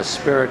on a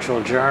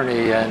spiritual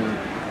journey, and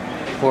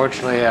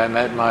fortunately I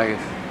met my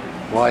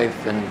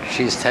wife, and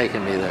she's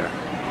taken me there.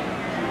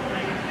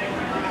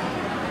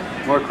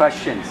 More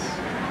questions?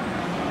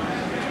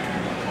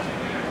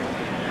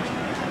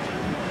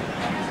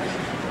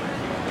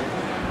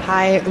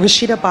 Hi,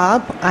 Rashida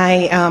Bob.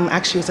 I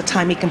actually was a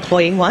Time Inc.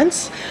 employee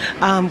once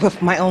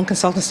with my own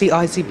consultancy,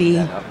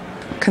 RZB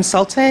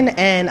Consultant,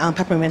 and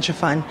Peppermint Venture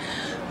Fund.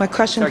 My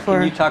question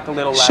Can you talk a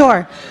little louder?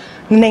 Sure.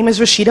 The name is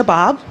Rashida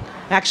Bob.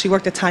 I actually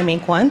worked at Time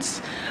Inc.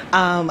 once.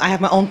 I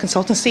have my own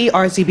consultancy,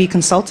 RZB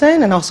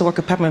Consultant, and also work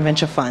with Peppermint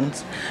Venture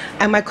Funds.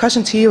 And my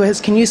question to you is,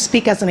 can you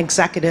speak as an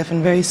executive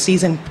and very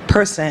seasoned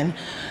person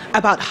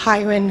about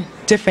hiring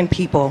different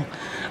people?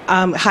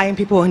 Hiring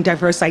people in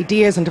diverse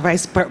ideas and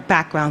diverse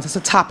backgrounds. It's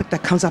a topic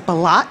that comes up a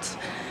lot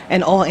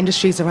in all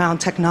industries around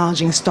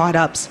technology and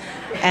startups.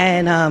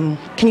 And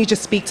can you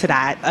just speak to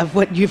that, of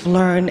what you've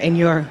learned in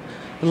your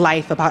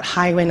life about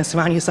hiring and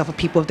surrounding yourself with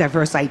people with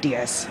diverse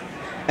ideas,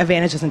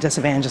 advantages and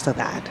disadvantages of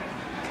that?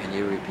 Can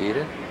you repeat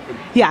it?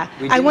 Yeah,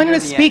 I wanted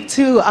to speak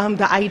to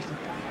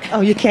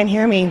oh, you can't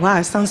hear me? Wow,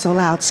 it sounds so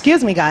loud.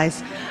 Excuse me,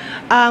 guys.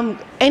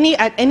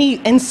 Any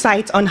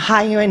insights on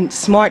hiring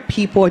smart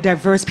people,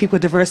 diverse people,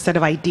 diverse set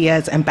of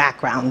ideas and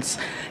backgrounds?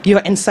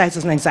 Your insights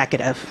as an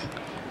executive.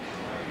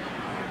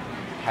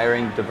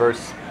 Hiring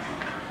diverse.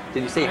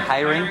 Did you say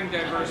hiring? Hiring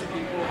diverse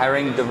people.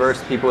 Hiring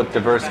diverse people with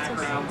diverse,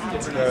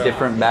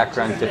 different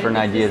backgrounds, different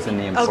ideas, and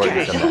the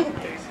importance of that.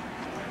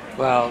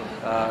 Well,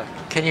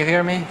 can you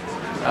hear me?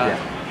 Yeah.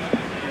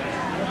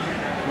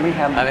 We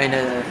have. I mean,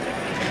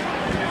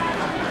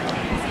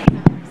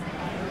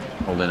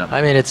 hold it up.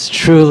 I mean, it's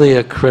truly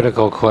a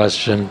critical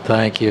question.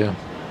 Thank you.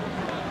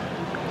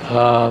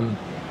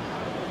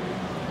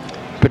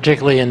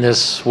 Particularly in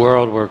this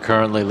world we're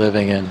currently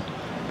living in.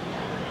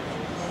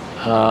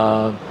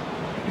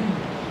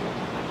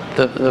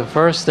 The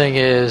first thing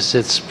is,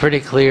 it's pretty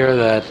clear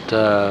that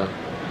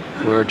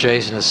we're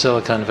adjacent to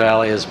Silicon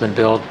Valley has been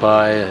built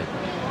by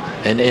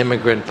an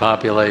immigrant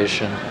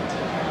population.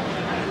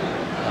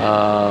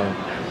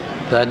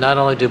 That not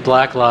only do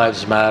black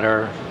lives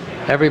matter,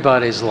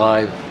 everybody's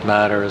life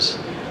matters.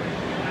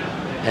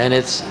 And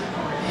it's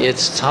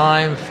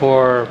time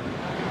for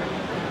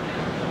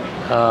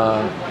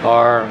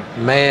our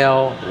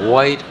male,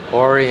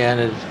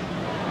 white-oriented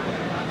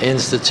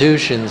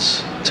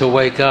institutions to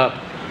wake up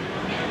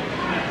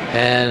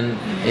and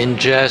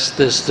ingest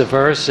this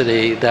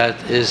diversity that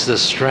is the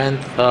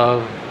strength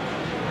of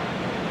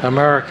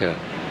America.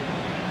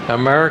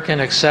 American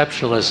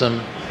exceptionalism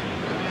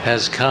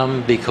has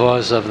come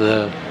because of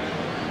the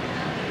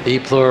e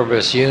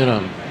pluribus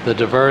unum, the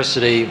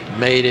diversity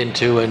made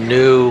into a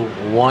new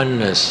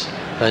oneness,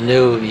 a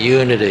new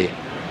unity.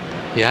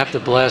 You have to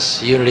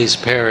bless Unity's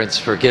parents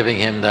for giving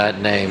him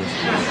that name.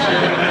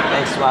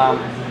 Thanks, Mom.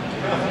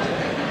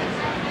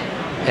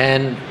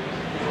 And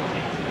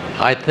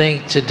I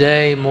think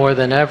today, more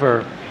than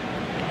ever,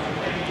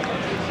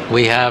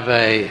 we have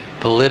a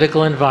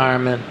political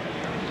environment,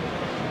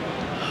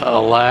 a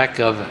lack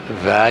of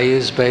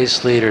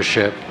values-based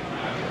leadership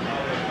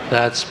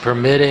that's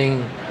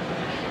permitting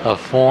a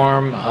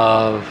form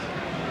of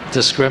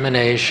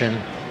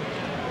discrimination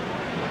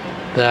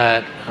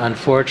that,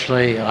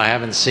 unfortunately, I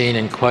haven't seen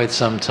in quite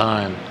some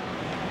time.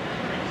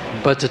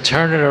 But to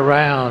turn it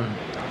around,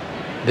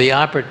 the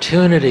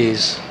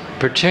opportunities,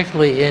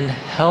 particularly in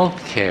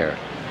healthcare,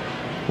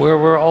 where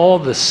we're all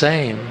the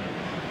same,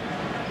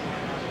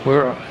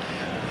 we're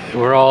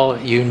all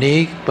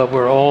unique, but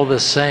we're all the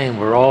same.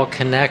 We're all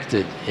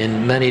connected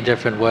in many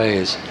different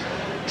ways.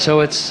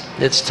 So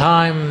it's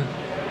time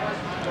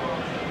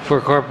for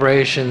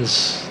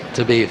corporations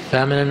to be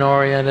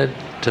feminine-oriented,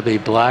 to be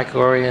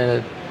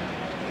black-oriented,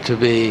 to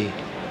be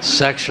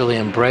sexually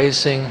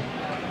embracing,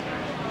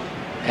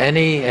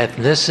 any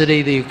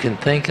ethnicity that you can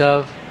think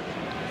of.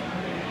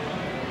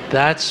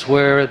 That's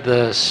where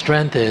the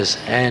strength is.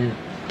 And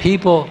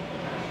people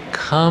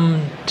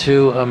come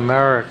to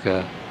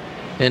America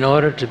in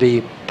order to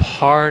be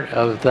part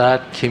of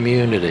that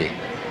community.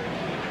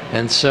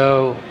 And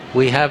so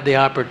we have the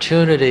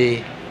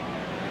opportunity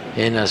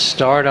in a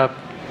startup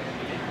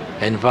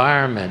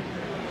environment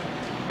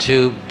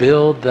to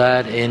build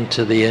that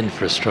into the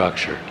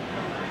infrastructure.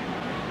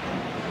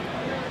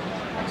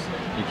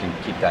 You can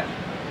keep that.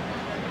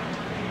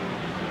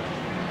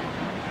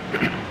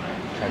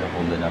 Try to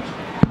hold it up.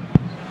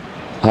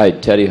 Hi,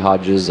 Teddy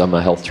Hodges. I'm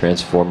a health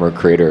transformer,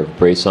 creator of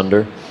Brace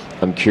Under.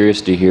 I'm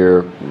curious to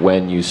hear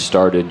when you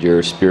started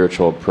your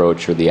spiritual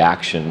approach or the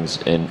actions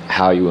and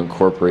how you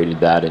incorporated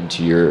that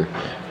into your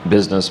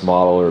business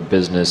model or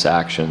business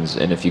actions,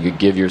 and if you could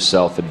give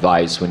yourself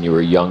advice when you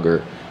were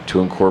younger to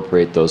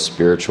incorporate those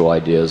spiritual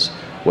ideas,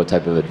 what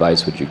type of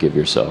advice would you give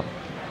yourself?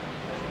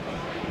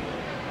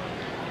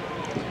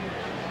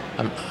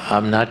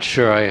 I'm not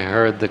sure I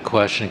heard the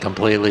question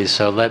completely,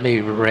 so let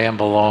me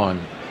ramble on.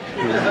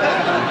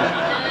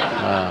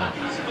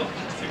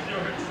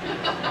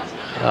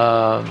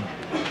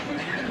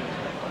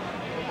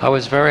 I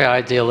was very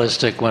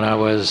idealistic when I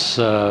was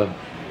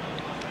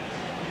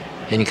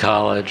in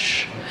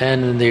college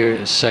and in the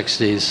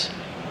 60s.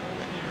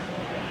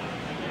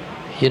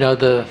 You know,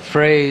 the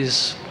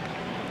phrase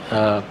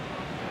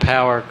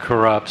power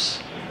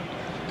corrupts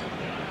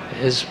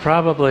is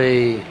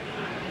probably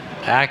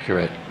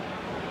accurate.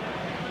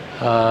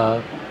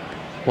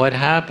 What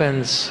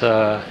happens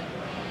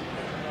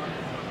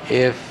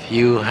if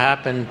you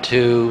happen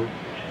to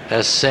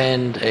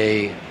ascend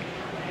a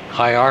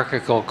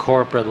hierarchical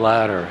corporate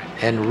ladder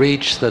and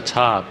reach the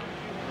top,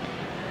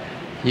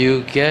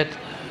 you get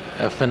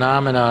a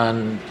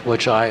phenomenon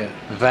which I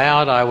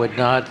vowed I would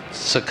not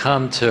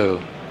succumb to,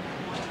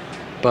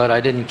 but I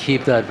didn't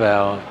keep that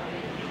vow: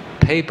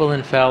 papal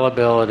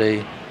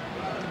infallibility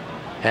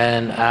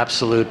and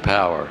absolute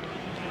power.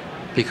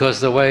 Because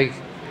the way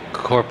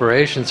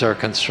corporations are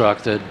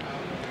constructed,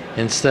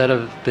 instead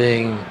of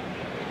being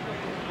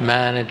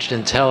managed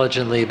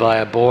intelligently by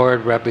a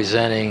board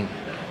representing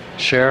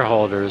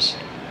shareholders,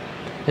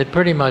 it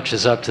pretty much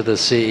is up to the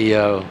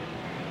CEO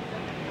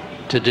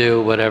to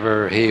do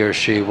whatever he or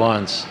she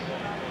wants.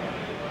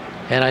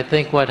 And I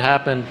think what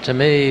happened to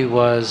me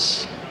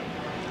was,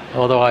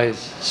 although I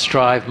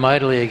strive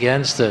mightily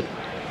against it,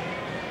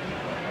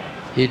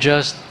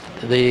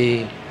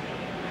 the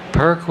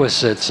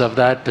perquisites of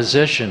that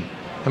position.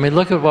 I mean,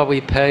 look at what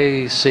we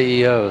pay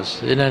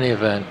CEOs in any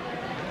event.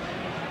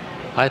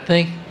 I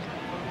think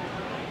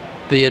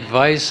the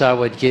advice I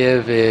would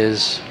give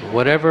is,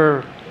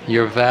 whatever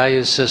your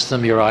value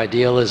system, your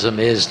idealism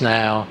is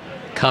now,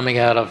 coming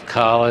out of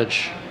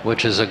college,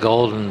 which is a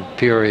golden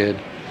period,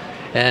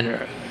 and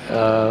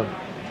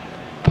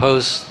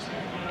post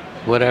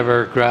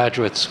whatever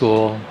graduate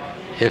school,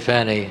 if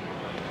any,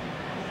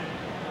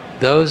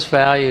 those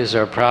values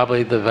are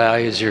probably the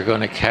values you're going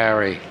to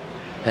carry.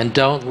 And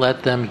don't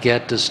let them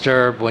get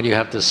disturbed when you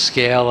have to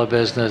scale a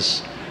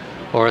business,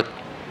 or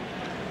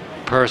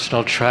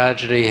personal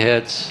tragedy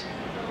hits,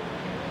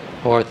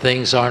 or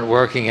things aren't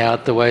working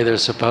out the way they're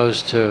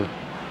supposed to.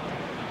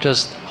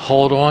 Just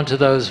hold on to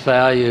those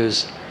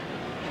values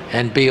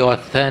and be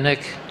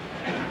authentic,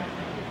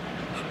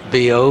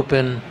 be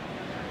open,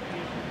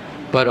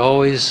 but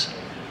always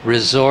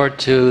resort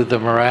to the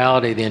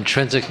morality, the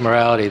intrinsic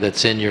morality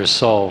that's in your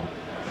soul.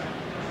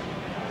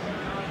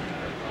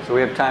 So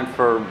we have time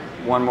for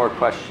one more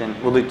question.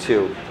 We'll do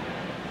two.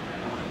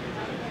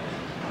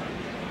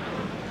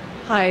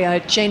 Hi,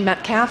 Jane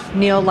Metcalf,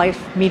 Neo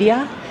Life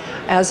Media.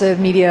 As a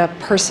media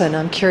person,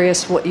 I'm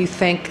curious what you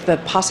think the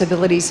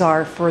possibilities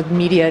are for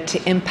media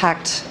to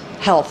impact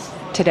health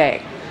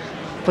today.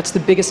 What's the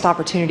biggest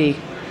opportunity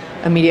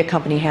a media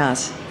company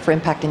has for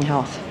impacting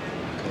health?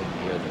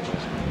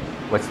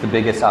 What's the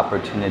biggest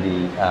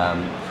opportunity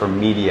for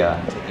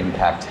media to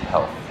impact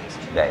health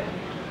today?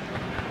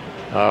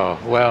 Oh,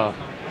 well,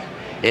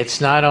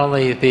 it's not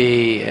only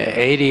the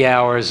 80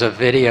 hours of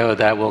video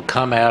that will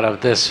come out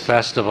of this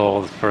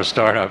festival for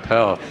Startup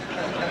Health.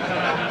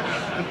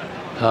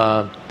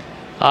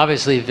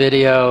 Obviously,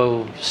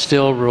 video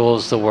still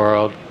rules the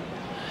world.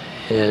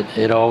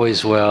 It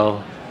always will,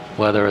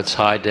 whether it's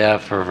high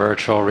def or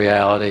virtual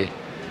reality.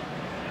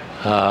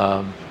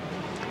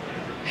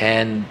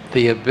 And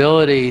the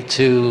ability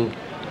to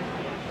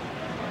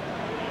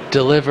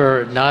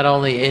deliver not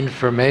only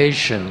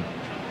information,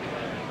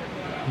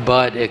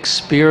 but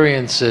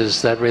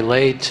experiences that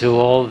relate to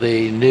all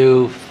the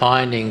new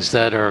findings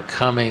that are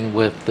coming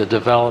with the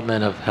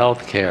development of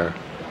healthcare.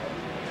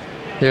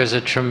 There's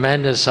a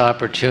tremendous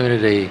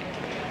opportunity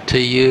to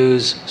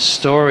use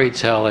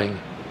storytelling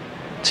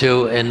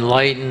to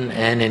enlighten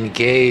and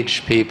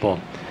engage people,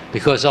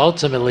 because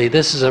ultimately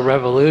this is a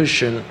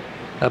revolution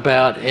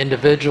about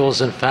individuals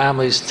and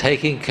families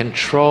taking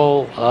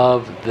control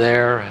of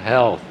their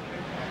health.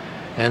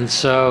 And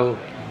so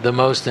the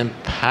most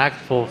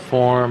impactful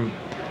form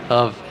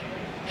of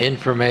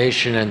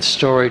information and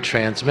story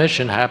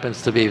transmission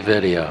happens to be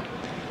video.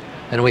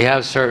 And we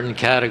have certain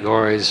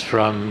categories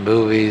from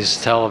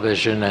movies,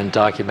 television, and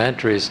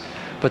documentaries,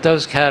 but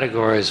those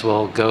categories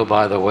will go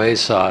by the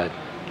wayside,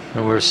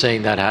 and we're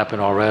seeing that happen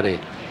already.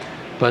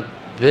 But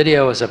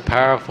video is a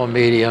powerful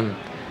medium,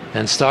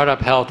 and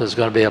Startup Health is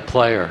going to be a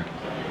player.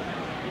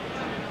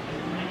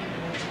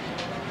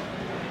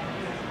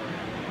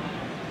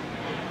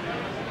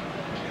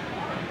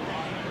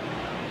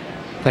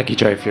 Thank you,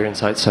 Jerry, for your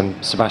insights.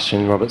 I'm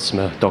Sebastian Roberts. I'm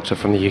a doctor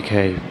from the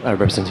UK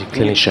representing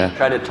CliniShare.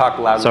 Try to talk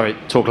louder. Sorry,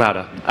 talk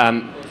louder.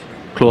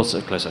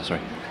 Closer,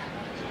 sorry.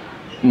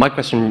 My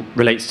question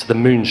relates to the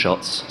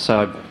moonshots.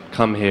 So I've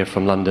come here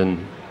from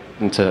London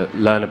and to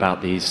learn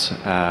about these,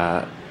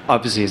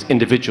 obviously as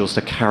individuals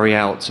to carry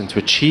out and to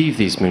achieve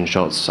these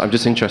moonshots. I'm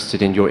just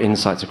interested in your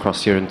insights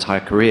across your entire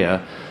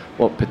career.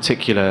 What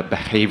particular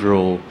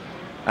behavioral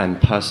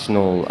and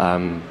personal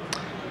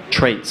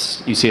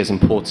traits you see as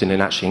important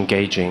in actually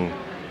engaging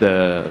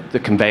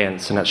the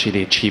conveyance and actually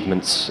the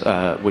achievements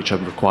which are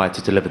required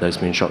to deliver those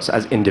moonshots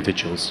as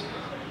individuals?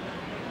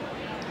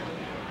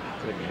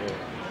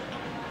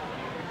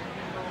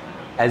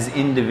 As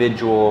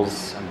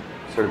individuals, I'm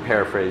sort of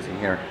paraphrasing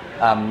here,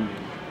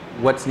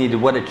 what's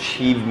needed, what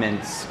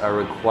achievements are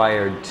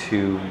required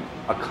to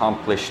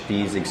accomplish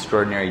these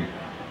extraordinary,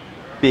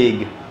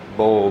 big,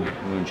 bold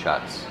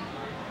moonshots?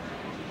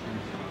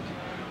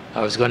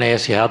 I was going to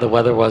ask you how the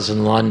weather was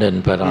in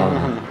London, but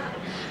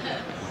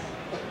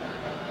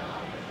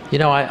you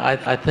know,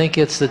 I think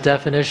it's the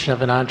definition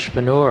of an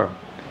entrepreneur.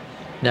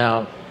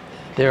 Now,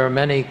 there are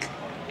many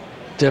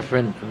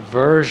different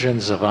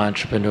versions of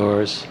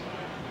entrepreneurs.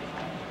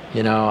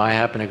 You know, I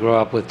happen to grow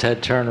up with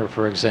Ted Turner,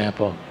 for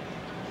example.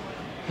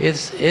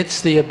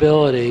 It's the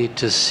ability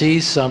to see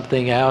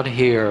something out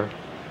here.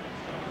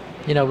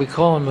 You know, we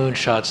call them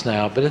moonshots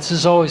now, but this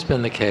has always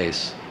been the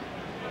case,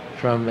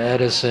 from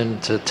Edison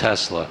to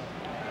Tesla.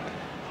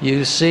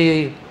 You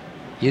see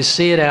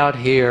it out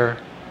here.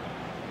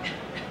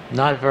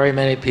 Not very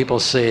many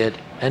people see it,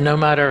 and no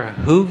matter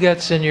who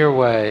gets in your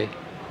way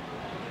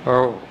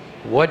or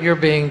what you're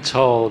being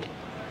told,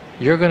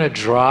 you're going to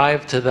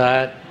drive to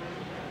that.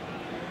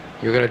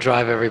 You're going to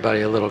drive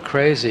everybody a little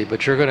crazy,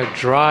 but you're going to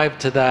drive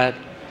to that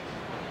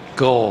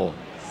goal,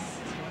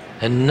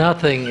 and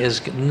nothing is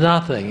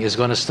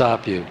going to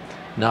stop you.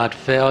 Not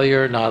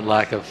failure, not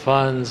lack of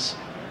funds.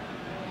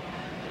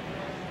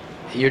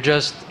 You're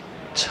just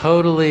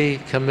totally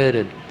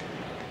committed.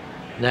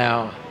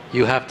 Now,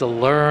 you have to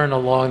learn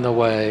along the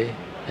way,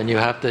 and you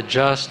have to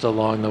adjust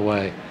along the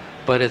way.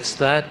 But it's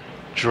that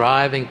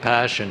driving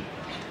passion.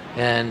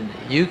 And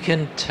you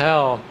can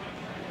tell,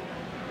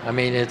 I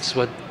mean, it's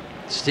what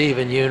Steve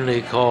and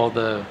Unity called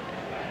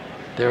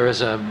there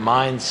is a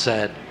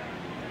mindset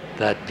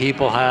that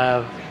people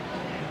have,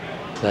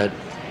 that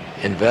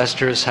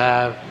investors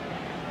have,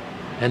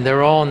 and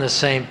they're all on the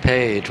same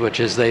page, which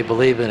is they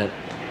believe in it.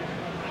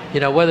 You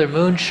know, whether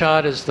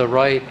moonshot is the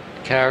right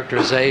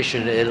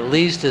characterization, it at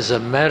least is a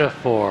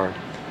metaphor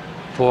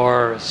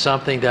for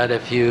something that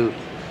if you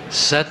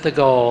set the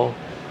goal,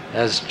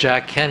 as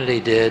Jack Kennedy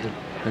did,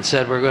 and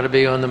said we're going to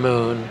be on the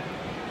moon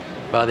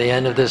by the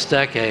end of this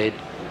decade,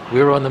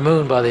 we were on the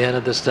moon by the end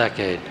of this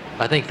decade.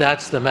 I think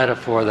that's the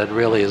metaphor that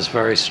really is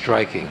very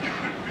striking.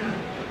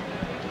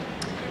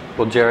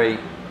 Well, Jerry,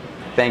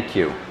 thank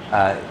you.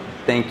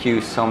 Thank you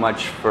so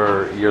much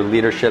for your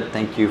leadership.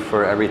 Thank you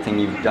for everything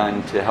you've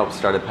done to help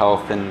Startup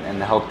Health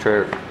and the help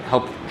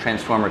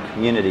transform our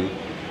community.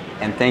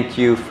 And thank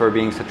you for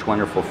being such a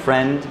wonderful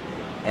friend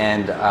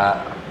and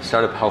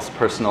Startup Health's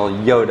personal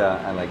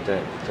Yoda, I like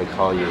to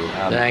call you.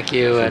 Thank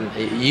you. And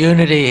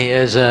Unity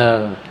is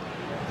a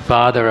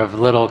father of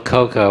little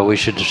Coco. We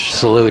should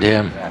salute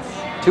him. Yes.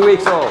 2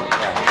 weeks old.